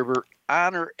Anita Derby,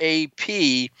 Honor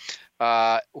AP,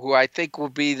 who I think will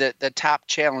be the top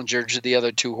challenger to the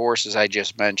other 2 horses I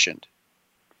just mentioned.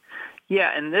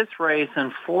 Yeah, and this race,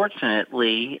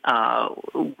 unfortunately,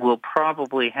 will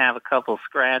probably have a couple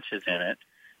scratches in it.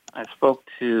 I spoke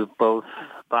to both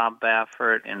Bob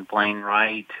Baffert and Blaine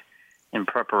Wright in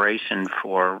preparation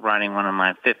for writing one of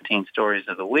my 15 stories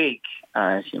of the week,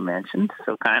 as you mentioned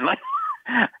so kindly.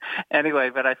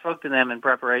 Anyway, but I spoke to them in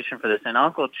preparation for this. And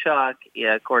Uncle Chuck,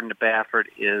 according to Baffert,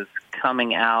 is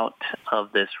coming out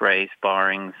of this race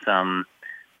barring some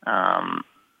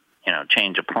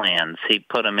change of plans. He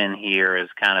put him in here as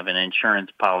kind of an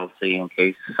insurance policy in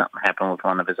case something happened with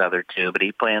one of his other 2, but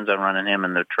he plans on running him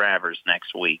in the Travers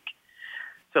next week.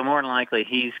 So more than likely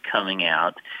he's coming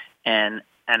out. And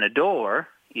Adore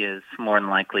is more than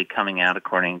likely coming out,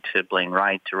 according to Blaine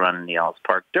Wright, to run in the Ellis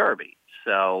Park Derby.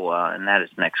 So, and that is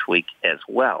next week as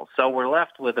well. So we're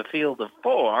left with a field of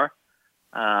 4,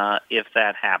 if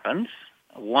that happens,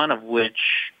 one of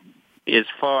which is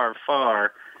far,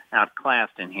 far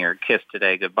outclassed in here, Kiss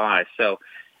Today Goodbye. So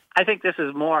I think this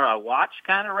is more a watch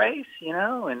kind of race,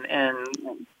 and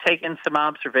take in some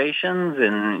observations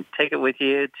and take it with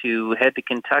you to head to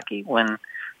Kentucky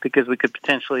because we could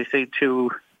potentially see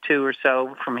two or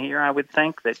so from here, I would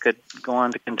think, that could go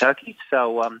on to Kentucky.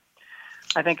 So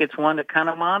I think it's one to kind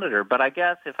of monitor. But I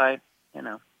guess if I,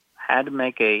 had to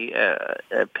make a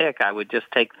pick, I would just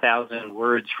take 1,000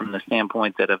 words from the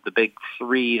standpoint that of the big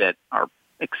 3 that are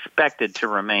expected to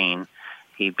remain,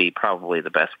 he'd be probably the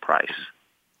best price.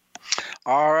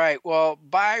 All right. Well,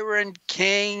 Byron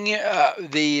King,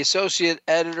 the associate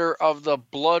editor of the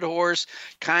Blood Horse,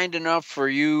 kind enough for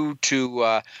you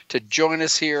to join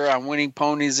us here on Winning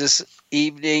Ponies this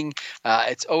evening.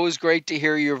 It's always great to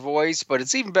hear your voice, but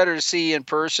it's even better to see you in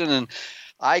person. And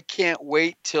I can't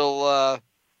wait till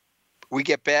we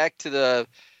get back to the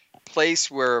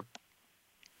place where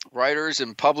writers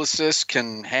and publicists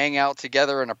can hang out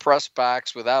together in a press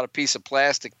box without a piece of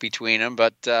plastic between them.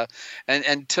 But and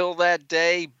until that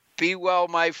day, be well,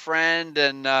 my friend,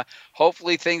 and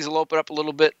hopefully things will open up a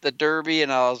little bit the Derby,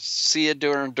 and I'll see you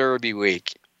during Derby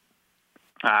week.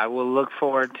 I will look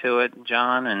forward to it,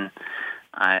 John, and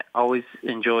I always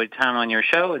enjoyed time on your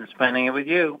show and spending it with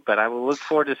you, but I will look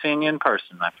forward to seeing you in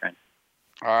person, my friend.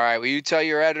 All right. Well, you tell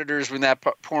your editors when that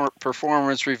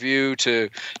performance review to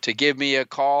give me a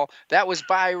call. That was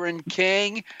Byron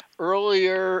King.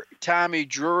 Earlier, Tommy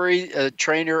Drury, a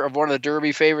trainer of one of the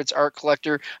Derby favorites, Art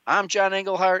Collector. I'm John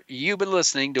Engelhardt. You've been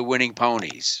listening to Winning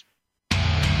Ponies.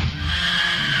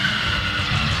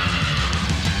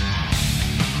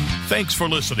 Thanks for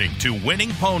listening to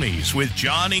Winning Ponies with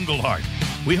John Engelhardt.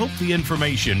 We hope the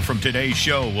information from today's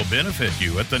show will benefit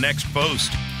you at the next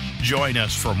post. Join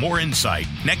us for more insight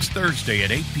next Thursday at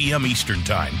 8 p.m. Eastern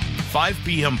Time, 5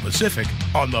 p.m. Pacific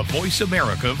on the Voice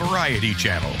America Variety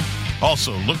Channel.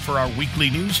 Also, look for our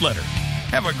weekly newsletter.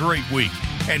 Have a great week,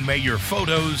 and may your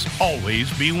photos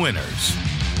always be winners.